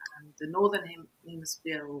the Northern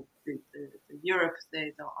Hemisphere, or the Europe,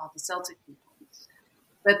 they are the Celtic people.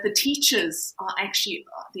 But the teachers are actually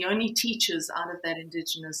the only teachers out of that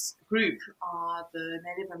indigenous group are the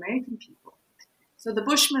Native American people. So the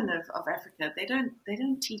Bushmen of Africa, they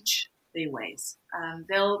don't teach their ways.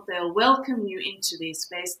 They'll welcome you into their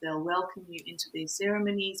space. They'll welcome you into their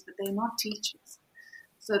ceremonies, but they're not teachers.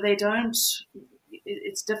 So they don't.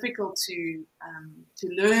 It's difficult to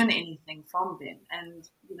learn anything from them. And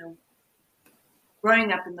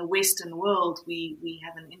growing up in the Western world, we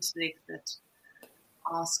have an intellect that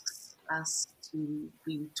asks us to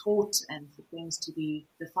be taught and for things to be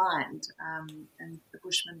defined, and the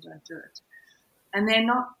Bushmen don't do it. And there are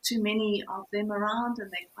not too many of them around,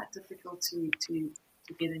 and they're quite difficult to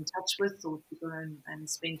get in touch with or to go and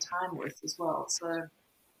spend time with as well. So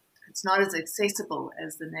it's not as accessible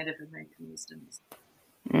as the Native American wisdom is.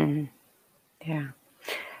 Yeah.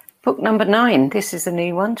 Book number 9. This is a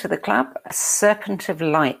new one to the club. A Serpent of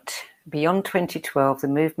Light. Beyond 2012, the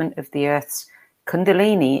movement of the Earth's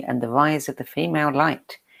Kundalini and the rise of the female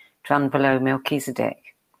light. Drunvalo Melchizedek.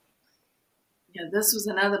 Yeah, this was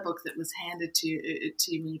another book that was handed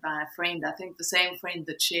to me by a friend. I think the same friend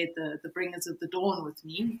that shared the Bringers of the Dawn with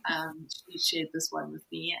me. She shared this one with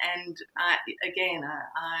me, and I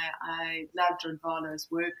love Drunvalo's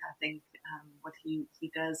work. I think what he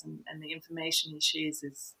does and the information he shares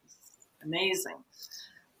is amazing.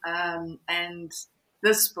 And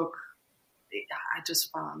this book, I just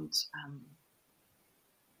found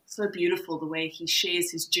so beautiful, the way he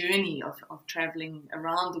shares his journey of traveling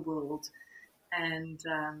around the world. And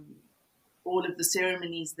all of the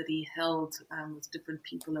ceremonies that he held with different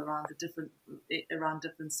people around different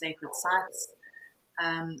sacred sites.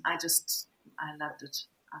 I loved it.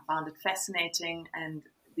 I found it fascinating, and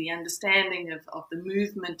the understanding of the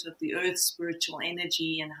movement of the Earth's spiritual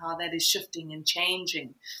energy and how that is shifting and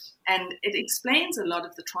changing. And it explains a lot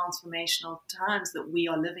of the transformational times that we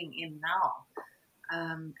are living in now.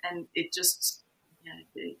 And it just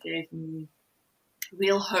it gave me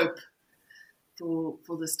real hope for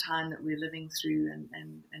this time that we're living through and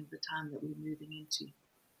the time that we're moving into.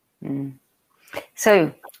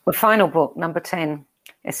 So, the final book, number 10,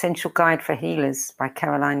 Essential Guide for Healers by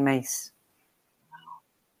Caroline Myss. Wow.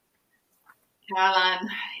 Caroline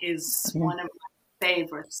is one of my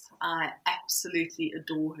favorites. I absolutely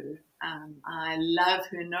adore her. I love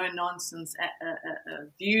her no-nonsense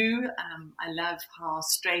view. I love how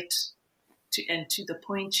straight to the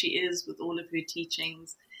point she is with all of her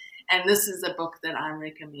teachings. And this is a book that I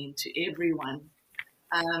recommend to everyone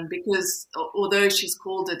because although she's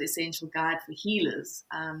called it Essential Guide for Healers,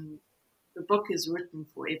 the book is written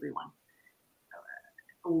for everyone,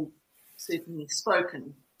 or certainly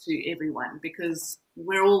spoken to everyone, because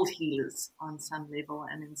we're all healers on some level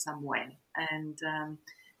and in some way. And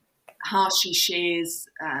how she shares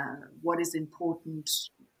what is important,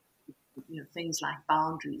 things like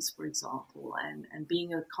boundaries, for example, and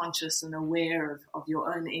being conscious and aware of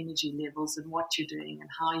your own energy levels and what you're doing and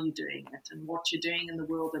how you're doing it and what you're doing in the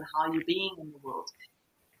world and how you're being in the world.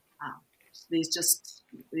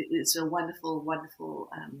 It's a wonderful, wonderful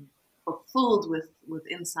book filled with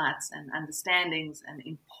insights and understandings and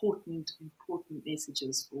important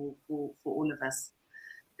messages for all of us,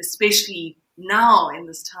 especially now in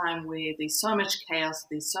this time where there's so much chaos,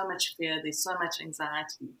 there's so much fear, there's so much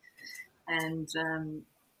anxiety. And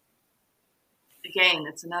again,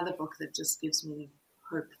 it's another book that just gives me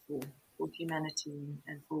hope for humanity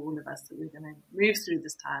and for all of us, that we're going to move through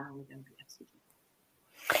this time and we're going to be absolutely.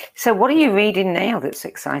 So what are you reading now that's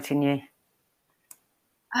exciting you?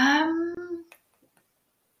 I've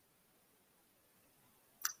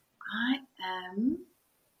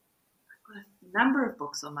got a number of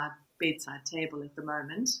books on my bedside table at the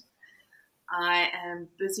moment. I am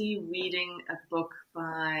busy reading a book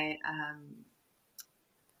by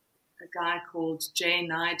a guy called Jay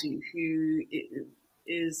Naidu, who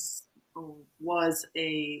was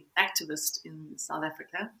a activist in South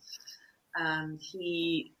Africa.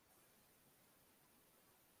 He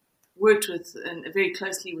worked very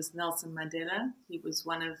closely with Nelson Mandela. He was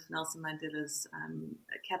one of Nelson Mandela's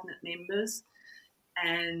cabinet members,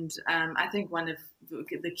 And I think one of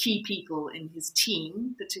the key people in his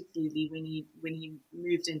team, particularly when he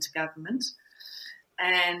moved into government.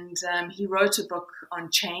 And he wrote a book on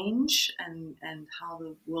change and how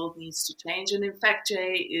the world needs to change. And in fact,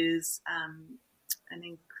 Jay is an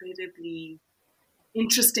incredibly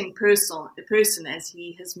interesting person as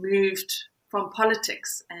he has moved from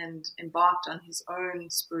politics and embarked on his own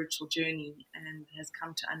spiritual journey and has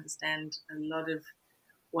come to understand a lot of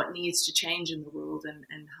what needs to change in the world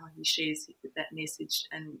and how he shares that message.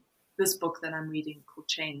 And this book that I'm reading called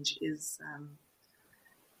Change is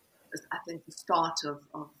I think the start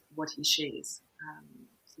of what he shares.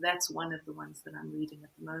 So that's one of the ones that I'm reading at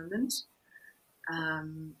the moment.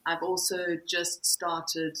 I've also just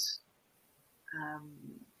started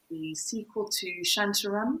the sequel to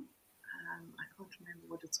Shantaram. I can't remember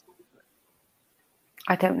what it's called.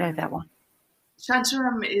 I don't know that one.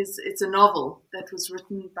 Shantaram it's a novel that was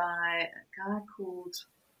written by a guy called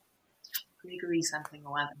Gregory something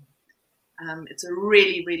or other. It's a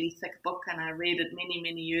really, really thick book, and I read it many,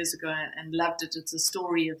 many years ago and loved it. It's a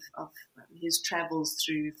story of his travels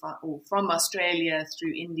from Australia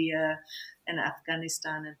through India and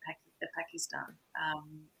Afghanistan and Pakistan.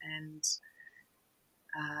 And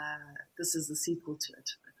this is the sequel to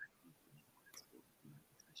it.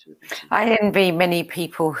 I envy many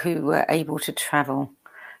people who were able to travel,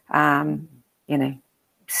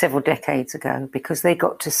 several decades ago, because they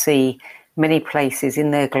got to see many places in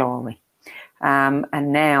their glory.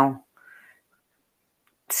 And now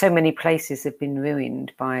so many places have been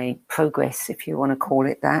ruined by progress, if you want to call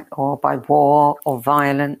it that, or by war or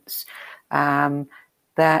violence,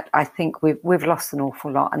 that I think we've lost an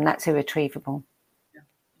awful lot, and that's irretrievable.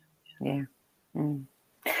 Yeah. Mm.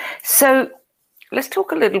 So let's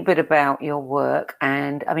talk a little bit about your work.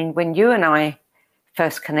 And I mean, when you and I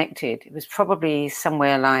first connected, it was probably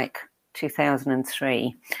somewhere like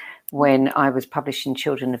 2003 when I was publishing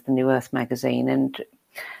Children of the New Earth magazine. And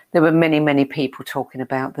there were many, many people talking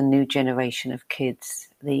about the new generation of kids,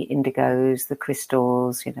 the indigos, the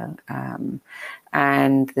crystals,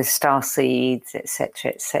 and the star seeds,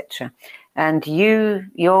 etc., etc. And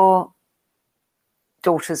your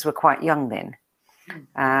daughters were quite young then.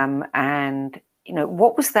 And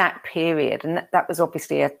what was that period? And that was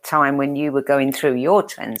obviously a time when you were going through your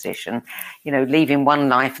transition, leaving one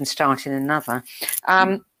life and starting another.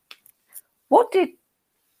 What did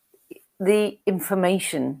the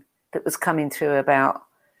information that was coming through about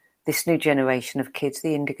this new generation of kids,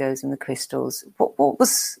 the indigos and the crystals,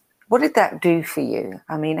 what did that do for you?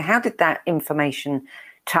 I mean, how did that information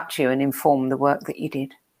touch you and inform the work that you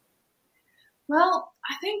did? Well,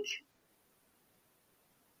 I think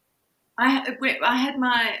I had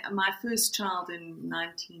my first child in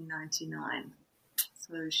 1999,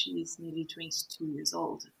 so she's nearly 22 years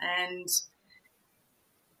old, and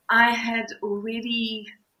I had already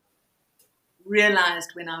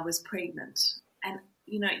realized when I was pregnant, and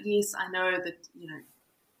yes, I know that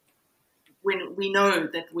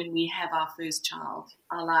when we have our first child,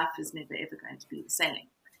 our life is never ever going to be the same.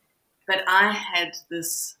 But I had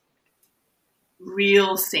this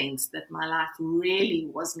real sense that my life really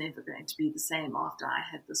was never going to be the same after I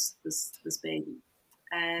had this baby.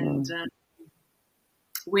 And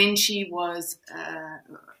when she was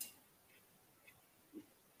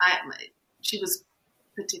she was a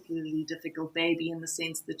particularly difficult baby in the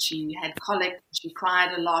sense that she had colic, she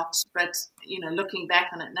cried a lot, but looking back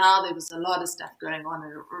on it now, there was a lot of stuff going on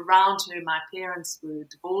around her. My parents were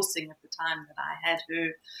divorcing at the time that I had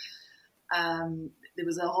her. There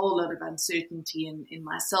was a whole lot of uncertainty in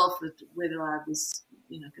myself whether I was,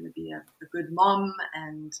 going to be a good mom,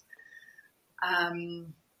 and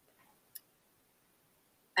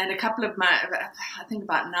a couple of I think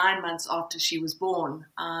about 9 months after she was born,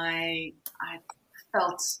 I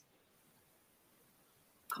felt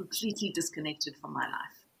completely disconnected from my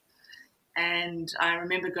life. And I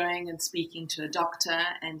remember going and speaking to a doctor,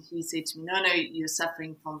 and he said to me, no, you're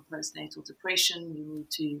suffering from postnatal depression. You need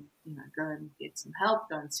to, go and get some help,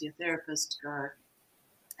 go and see a therapist, go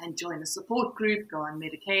and join a support group, go on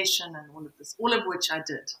medication and all of this, all of which I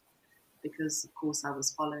did because, of course, I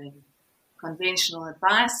was following conventional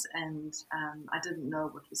advice, and I didn't know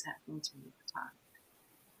what was happening to me at the time.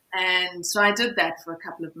 And so I did that for a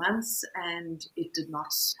couple of months, and it did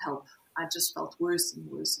not help. I just felt worse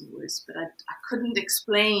and worse and worse, but I couldn't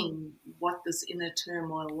explain what this inner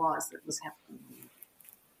turmoil was that was happening.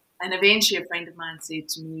 And eventually a friend of mine said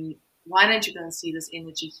to me, why don't you go and see this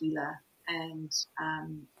energy healer, and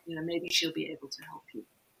maybe she'll be able to help you.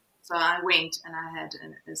 So I went and I had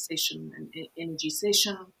a session, an energy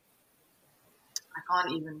session. I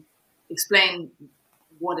can't even explain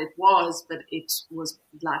what it was, but it was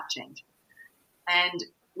life-changing. And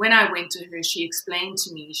when I went to her, she explained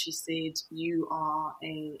to me, she said, you are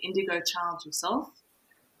an indigo child yourself,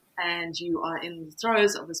 and you are in the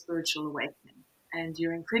throes of a spiritual awakening. And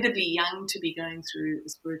you're incredibly young to be going through a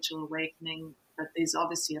spiritual awakening, but there's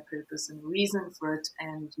obviously a purpose and a reason for it,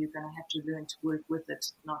 and you're going to have to learn to work with it,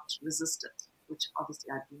 not resist it, which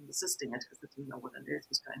obviously I'd been resisting it because I didn't know what on earth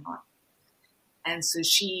was going on. And so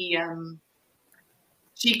she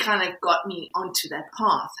kind of got me onto that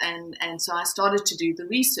path, and so I started to do the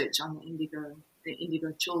research on the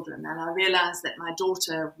indigo children, and I realized that my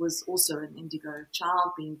daughter was also an indigo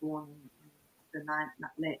child, being born in the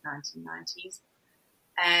late 1990s,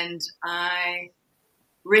 and I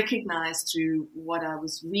recognized through what I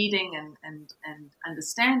was reading and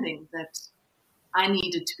understanding that I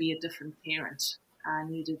needed to be a different parent. I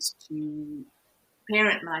needed to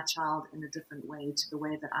parent my child in a different way to the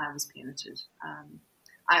way that I was parented.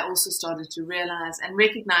 I also started to realize and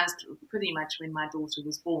recognize pretty much when my daughter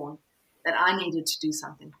was born that I needed to do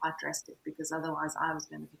something quite drastic, because otherwise I was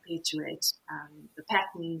going to perpetuate the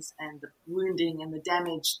patterns and the wounding and the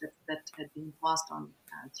damage that had been passed on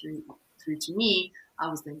through to me. I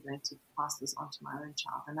was then going to pass this on to my own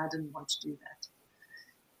child, and I didn't want to do that.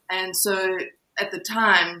 And so at the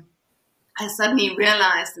time, I suddenly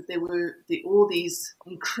realized that there were all these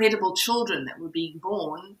incredible children that were being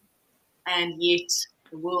born, and yet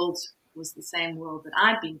the world was the same world that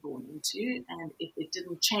I'd been born into, and if it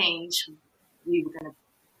didn't change, we were going to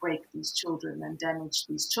break these children and damage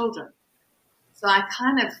these children. So I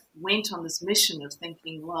kind of went on this mission of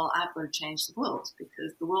thinking, well, I've got to change the world,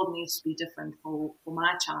 because the world needs to be different for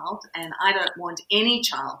my child, and I don't want any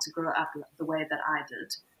child to grow up the way that I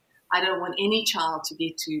did. I don't want any child to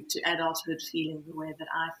get to adulthood feeling the way that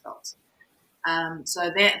I felt.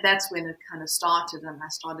 So that's when it kind of started, and I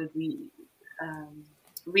started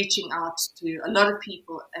reaching out to a lot of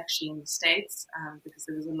people actually in the States, because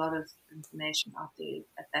there was a lot of information out there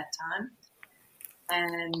at that time,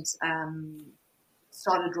 and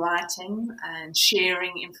started writing and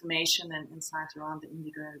sharing information and insight around the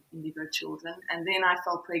indigo children. And then I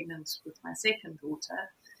fell pregnant with my second daughter,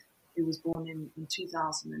 who was born in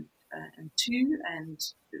 2002,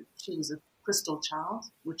 and she was a crystal child,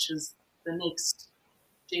 which is the next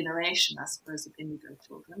generation, I suppose, of indigo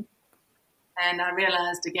children. And I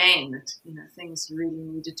realized again that, things really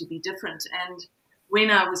needed to be different. And when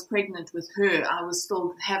I was pregnant with her, I was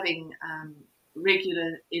still having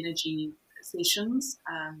regular energy sessions,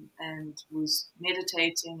 and was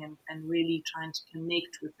meditating and really trying to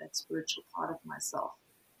connect with that spiritual part of myself.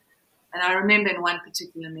 And I remember in one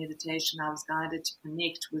particular meditation, I was guided to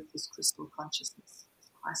connect with this crystal consciousness, this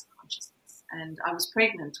Christ consciousness. And I was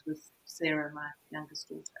pregnant with Sarah, my youngest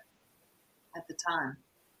daughter, at the time.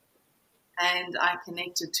 And I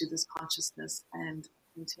connected to this consciousness, and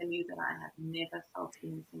I can tell you that I have never felt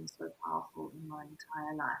anything so powerful in my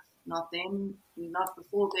entire life. Not then, not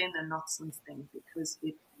before then, and not since then, because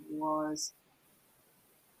it was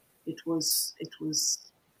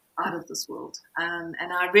out of this world. And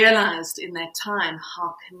I realized in that time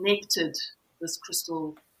how connected this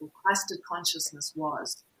crystal or Christed consciousness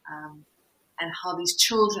was, and how these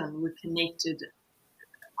children were connected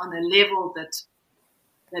on a level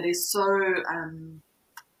that is so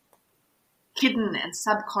hidden and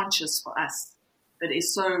subconscious for us, but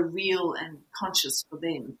is so real and conscious for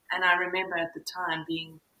them. And I remember at the time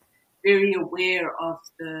being very aware of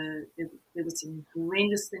there were some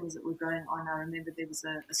horrendous things that were going on. I remember there was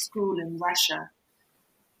a school in Russia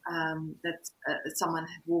that someone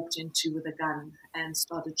had walked into with a gun and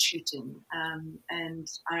started shooting. And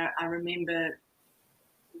I remember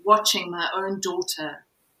watching my own daughter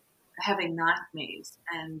having nightmares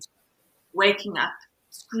and waking up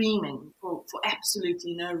screaming for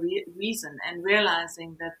absolutely no reason, and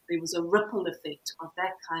realizing that there was a ripple effect of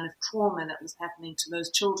that kind of trauma that was happening to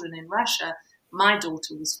those children in Russia. My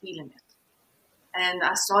daughter was feeling it. And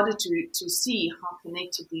I started to see how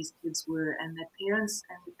connected these kids were, and that parents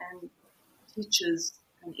and teachers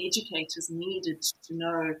and educators needed to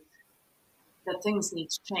know that things need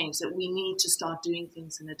to change, that we need to start doing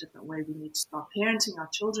things in a different way. We need to start parenting our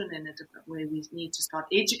children in a different way. We need to start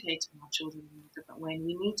educating our children in a different way. And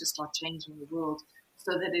we need to start changing the world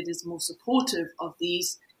so that it is more supportive of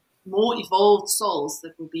these more evolved souls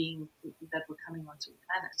that were coming onto the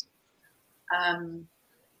planet.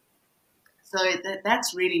 So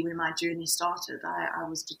that's really where my journey started. I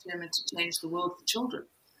was determined to change the world for children.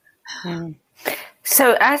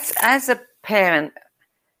 So as a parent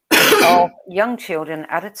of young children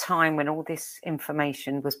at a time when all this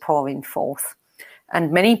information was pouring forth,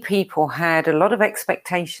 And many people had a lot of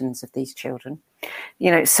expectations of these children.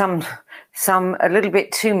 You know, some a little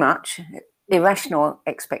bit too much, irrational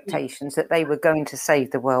expectations that they were going to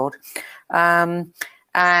save the world. And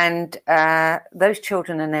those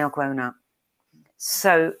children are now grown up.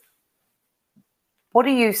 So what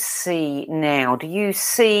do you see now? Do you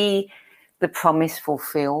see the promise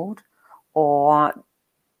fulfilled, or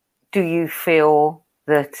do you feel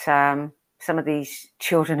that some of these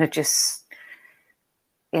children are just,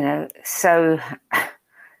 you know, so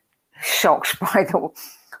shocked by the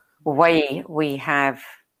way we have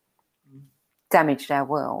damaged our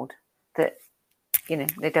world that, you know,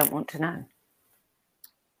 they don't want to know?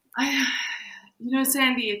 You know,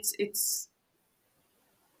 Sandy, it's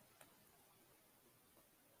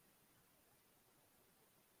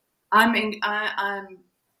I'm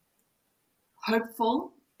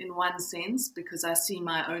hopeful in one sense, because I see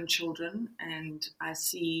my own children and I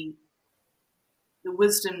see the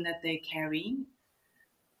wisdom that they carry.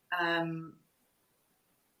 And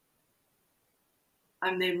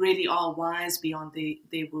they really are wise beyond their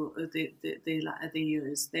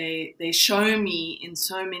years. They show me in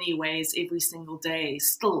so many ways every single day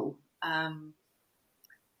still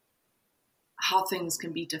how things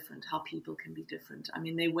can be different, how people can be different. I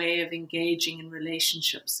mean, their way of engaging in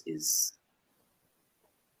relationships is,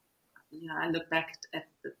 you know, I look back at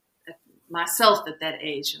myself at that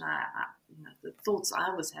age, and I you know, the thoughts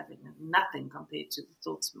I was having are nothing compared to the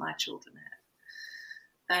thoughts my children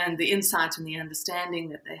have. And the insight and the understanding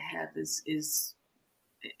that they have is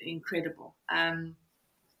incredible. And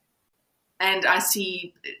I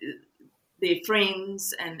see their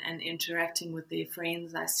friends and interacting with their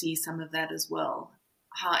friends, I see some of that as well.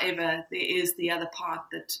 However, there is the other part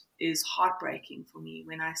that is heartbreaking for me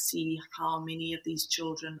when I see how many of these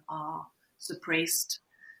children are suppressed,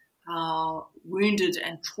 how wounded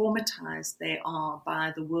and traumatized they are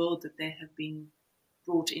by the world that they have been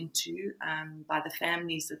brought into, by the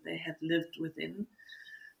families that they have lived within.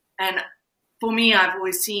 And for me, I've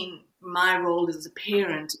always seen my role as a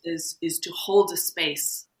parent is to hold a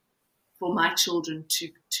space for my children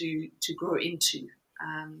to grow into.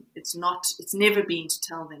 It's never been to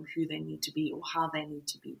tell them who they need to be or how they need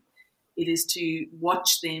to be. It is to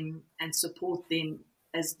watch them and support them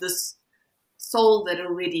as this soul that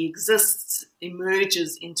already exists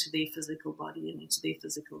emerges into their physical body and into their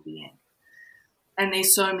physical being. And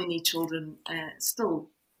there's so many children still,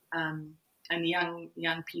 and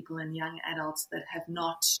young people and young adults that have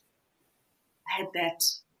not had that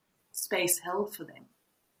space held for them.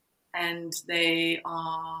 And they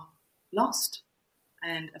are lost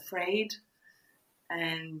and afraid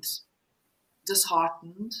and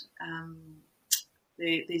disheartened.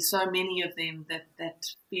 There's so many of them that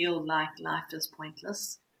feel like life is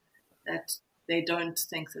pointless, that they don't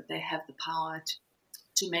think that they have the power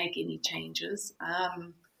to make any changes.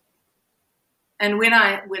 And when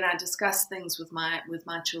I discuss things with my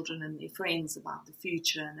children and their friends about the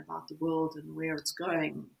future and about the world and where it's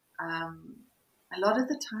going, a lot of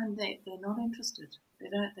the time they're not interested. They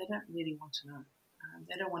don't really want to know.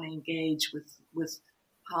 They don't want to engage with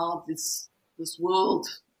how this world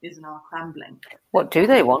is now crumbling. What do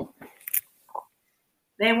they want?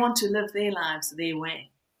 They want to live their lives their way.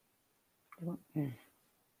 Mm-hmm.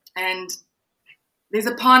 And there's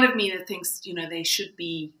a part of me that thinks, you know, we should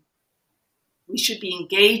be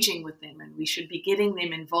engaging with them and we should be getting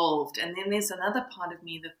them involved. And then there's another part of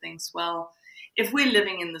me that thinks, well, if we're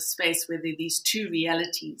living in the space where there are these two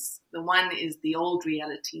realities, the one is the old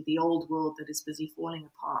reality, the old world that is busy falling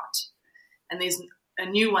apart, and there's a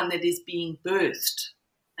new one that is being birthed,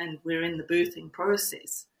 and we're in the birthing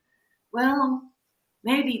process. Well,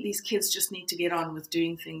 maybe these kids just need to get on with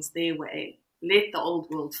doing things their way. Let the old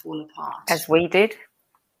world fall apart. As we did,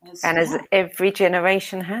 as every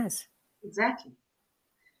generation has. Exactly.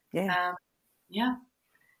 Yeah. Yeah.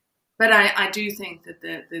 But I do think that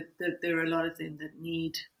there are a lot of them that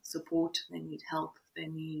need support. They need help. They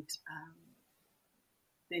need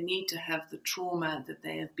to have the trauma that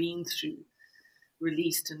they have been through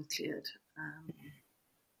released and cleared,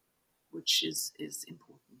 which is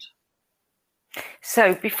important.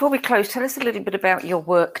 So before we close, tell us a little bit about your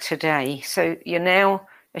work today. So you're now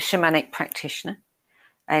a shamanic practitioner,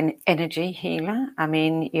 an energy healer. I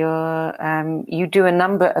mean, you do a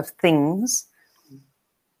number of things.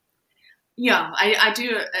 Yeah, I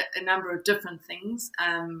do a number of different things.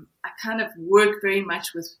 I kind of work very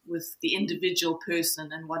much with the individual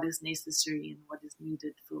person and what is necessary and what is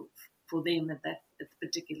needed for them at the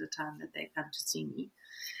particular time that they come to see me.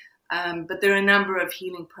 But there are a number of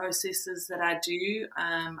healing processes that I do.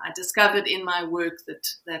 I discovered in my work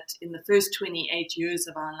that in the first 28 years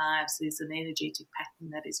of our lives, there's an energetic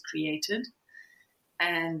pattern that is created.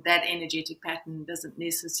 And that energetic pattern doesn't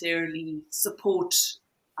necessarily support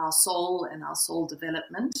our soul and our soul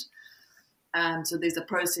development. So there's a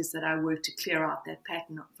process that I work to clear out that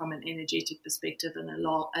pattern from an energetic perspective and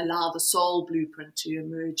allow the soul blueprint to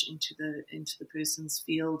emerge into the person's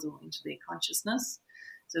field or into their consciousness,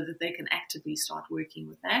 so that they can actively start working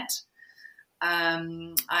with that.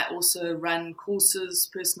 I also run courses,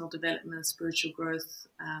 personal development, spiritual growth.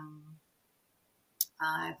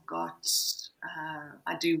 I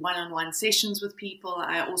do one-on-one sessions with people.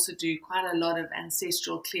 I also do quite a lot of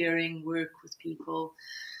ancestral clearing work with people,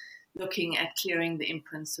 looking at clearing the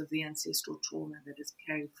imprints of the ancestral trauma that is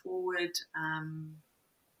carried forward. And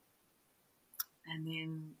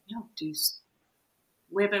then, do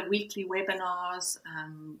weekly webinars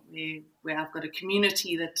where I've got a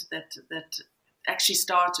community that actually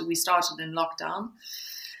we started in lockdown.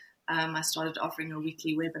 I started offering a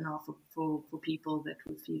weekly webinar for people that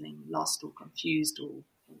were feeling lost or confused or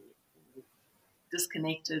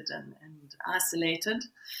disconnected and isolated.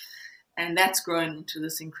 And that's grown into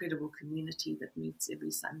this incredible community that meets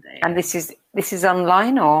every Sunday. And this is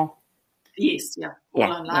online, or? Yes, all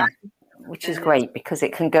online. Yeah. Which is great because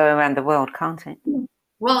it can go around the world, can't it?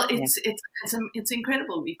 Well, it's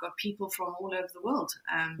incredible. We've got people from all over the world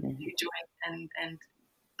who join, and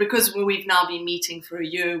because we've now been meeting for a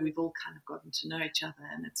year, we've all kind of gotten to know each other,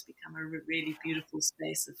 and it's become a really beautiful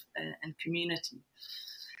space and community.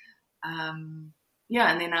 And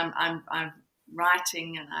then I'm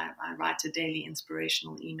writing, and I write a daily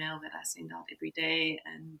inspirational email that I send out every day,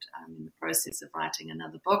 and I'm in the process of writing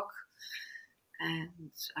another book, and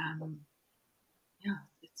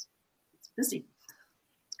it's busy.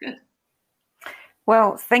 It's good.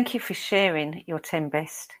 Well, thank you for sharing your 10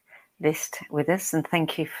 best list with us, and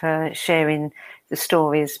thank you for sharing the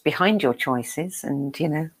stories behind your choices and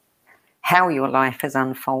how your life has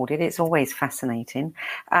unfolded. It's always fascinating.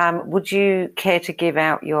 Would you care to give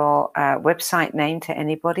out your website name to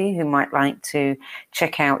anybody who might like to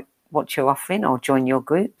check out what you're offering or join your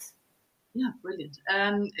groups? Yeah, brilliant.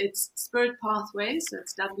 It's Spirit Pathways, so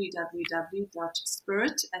it's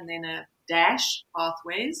www.spirit and then a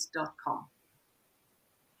pathways.com.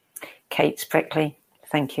 Kate Spreckley,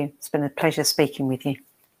 thank you. It's been a pleasure speaking with you.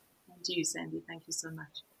 And you, Sandy. Thank you so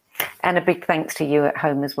much. And a big thanks to you at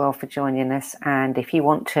home as well for joining us. And if you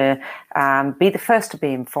want to be the first to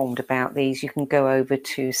be informed about these, you can go over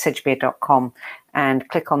to sedgebeer.com and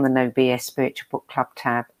click on the No BS Spiritual Book Club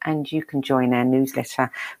tab, and you can join our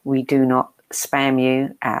newsletter. We do not spam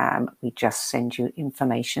you. We just send you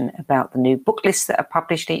information about the new book lists that are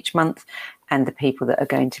published each month and the people that are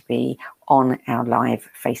going to be on our live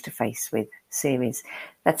face-to-face with series.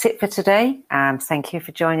 That's it for today. Thank you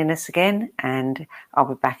for joining us again, and I'll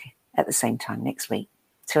be back at the same time next week.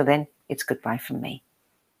 Till then, it's goodbye from me.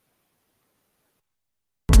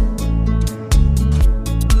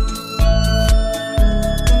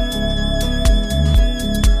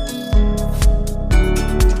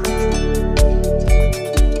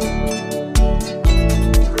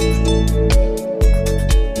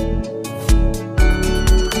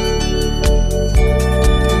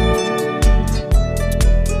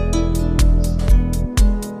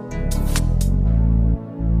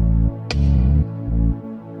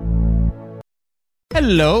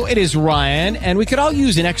 Hello, it is Ryan, and we could all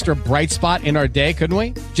use an extra bright spot in our day, couldn't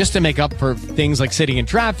we? Just to make up for things like sitting in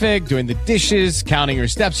traffic, doing the dishes, counting your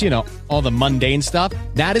steps, all the mundane stuff.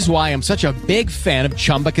 That is why I'm such a big fan of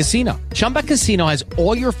Chumba Casino. Chumba Casino has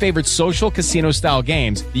all your favorite social casino-style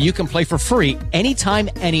games that you can play for free anytime,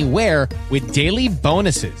 anywhere with daily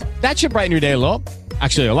bonuses. That should brighten your day a little.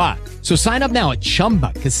 Actually, a lot. So sign up now at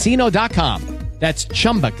ChumbaCasino.com. That's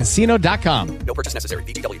ChumbaCasino.com. No purchase necessary.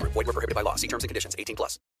 VGW Group. Void where prohibited by law. See terms and conditions.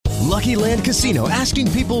 18+. Lucky Land Casino,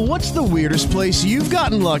 asking people, what's the weirdest place you've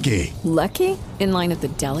gotten lucky? Lucky? In line at the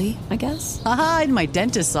deli, I guess? Aha, in my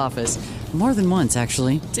dentist's office. More than once,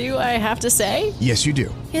 actually. Do I have to say? Yes, you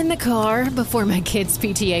do. In the car before my kids'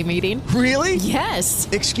 PTA meeting. Really? Yes.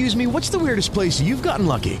 Excuse me, what's the weirdest place you've gotten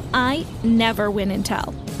lucky? I never win and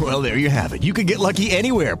tell. Well, there you have it. You can get lucky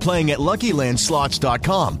anywhere, playing at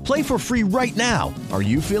LuckyLandSlots.com. Play for free right now. Are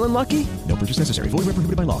you feeling lucky? No purchase necessary. Void where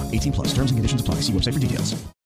prohibited by law. 18+. Terms and conditions apply. See website for details.